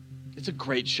 It's a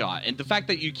great shot, and the fact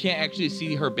that you can't actually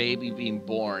see her baby being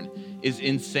born is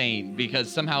insane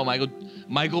because somehow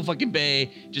Michael fucking Bay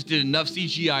just did enough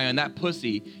CGI on that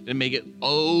pussy to make it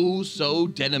oh so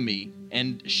denim-y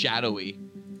and shadowy.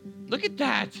 Look at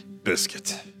that.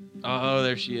 Biscuit. Oh,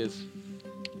 there she is.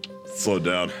 Slow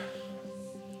down.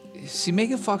 See,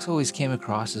 Megan Fox always came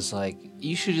across as like,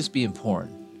 you should just be in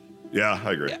porn. Yeah,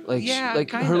 I agree.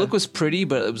 Like her look was pretty,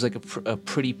 but it was like a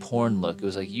pretty porn look. It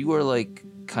was like you were like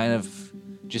kind of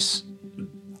just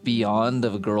beyond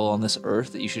of a girl on this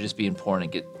earth that you should just be in porn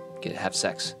and have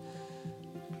sex.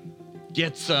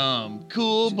 Get some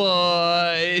Cool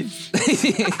Boys.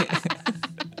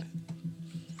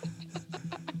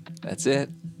 That's it.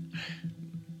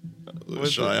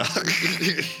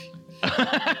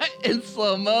 In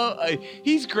slow mo,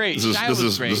 he's great. This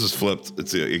is flipped.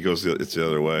 It's the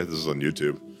other way. This is on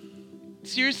YouTube.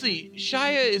 Seriously,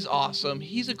 Shia is awesome.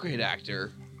 He's a great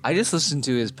actor. I just listened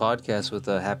to his podcast with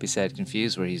Happy, Sad,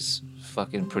 Confused, where he's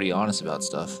fucking pretty honest about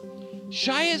stuff.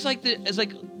 Shia is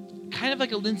kind of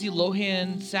like a Lindsay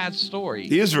Lohan sad story.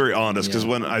 He is very honest because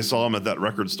when I saw him at that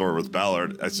record store with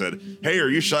Ballard, I said, "Hey, are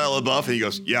you Shia LaBeouf?" And he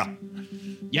goes, "Yeah."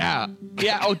 Yeah.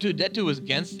 Oh, dude, that dude was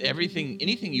against anything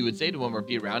you would say to him or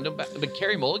be around him. But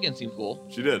Carrie Mulligan seemed cool.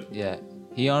 She did. Yeah.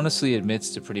 He honestly admits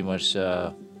to pretty much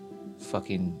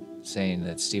fucking saying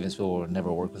that Steven Spielberg would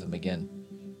never work with him again.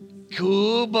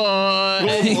 Cool boy.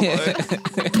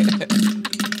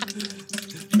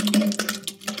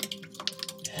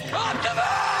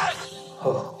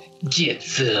 Oh, get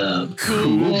some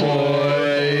Cool Boys.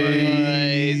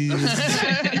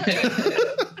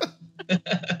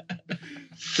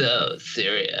 So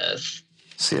serious.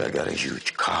 See, I got a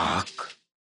huge cock.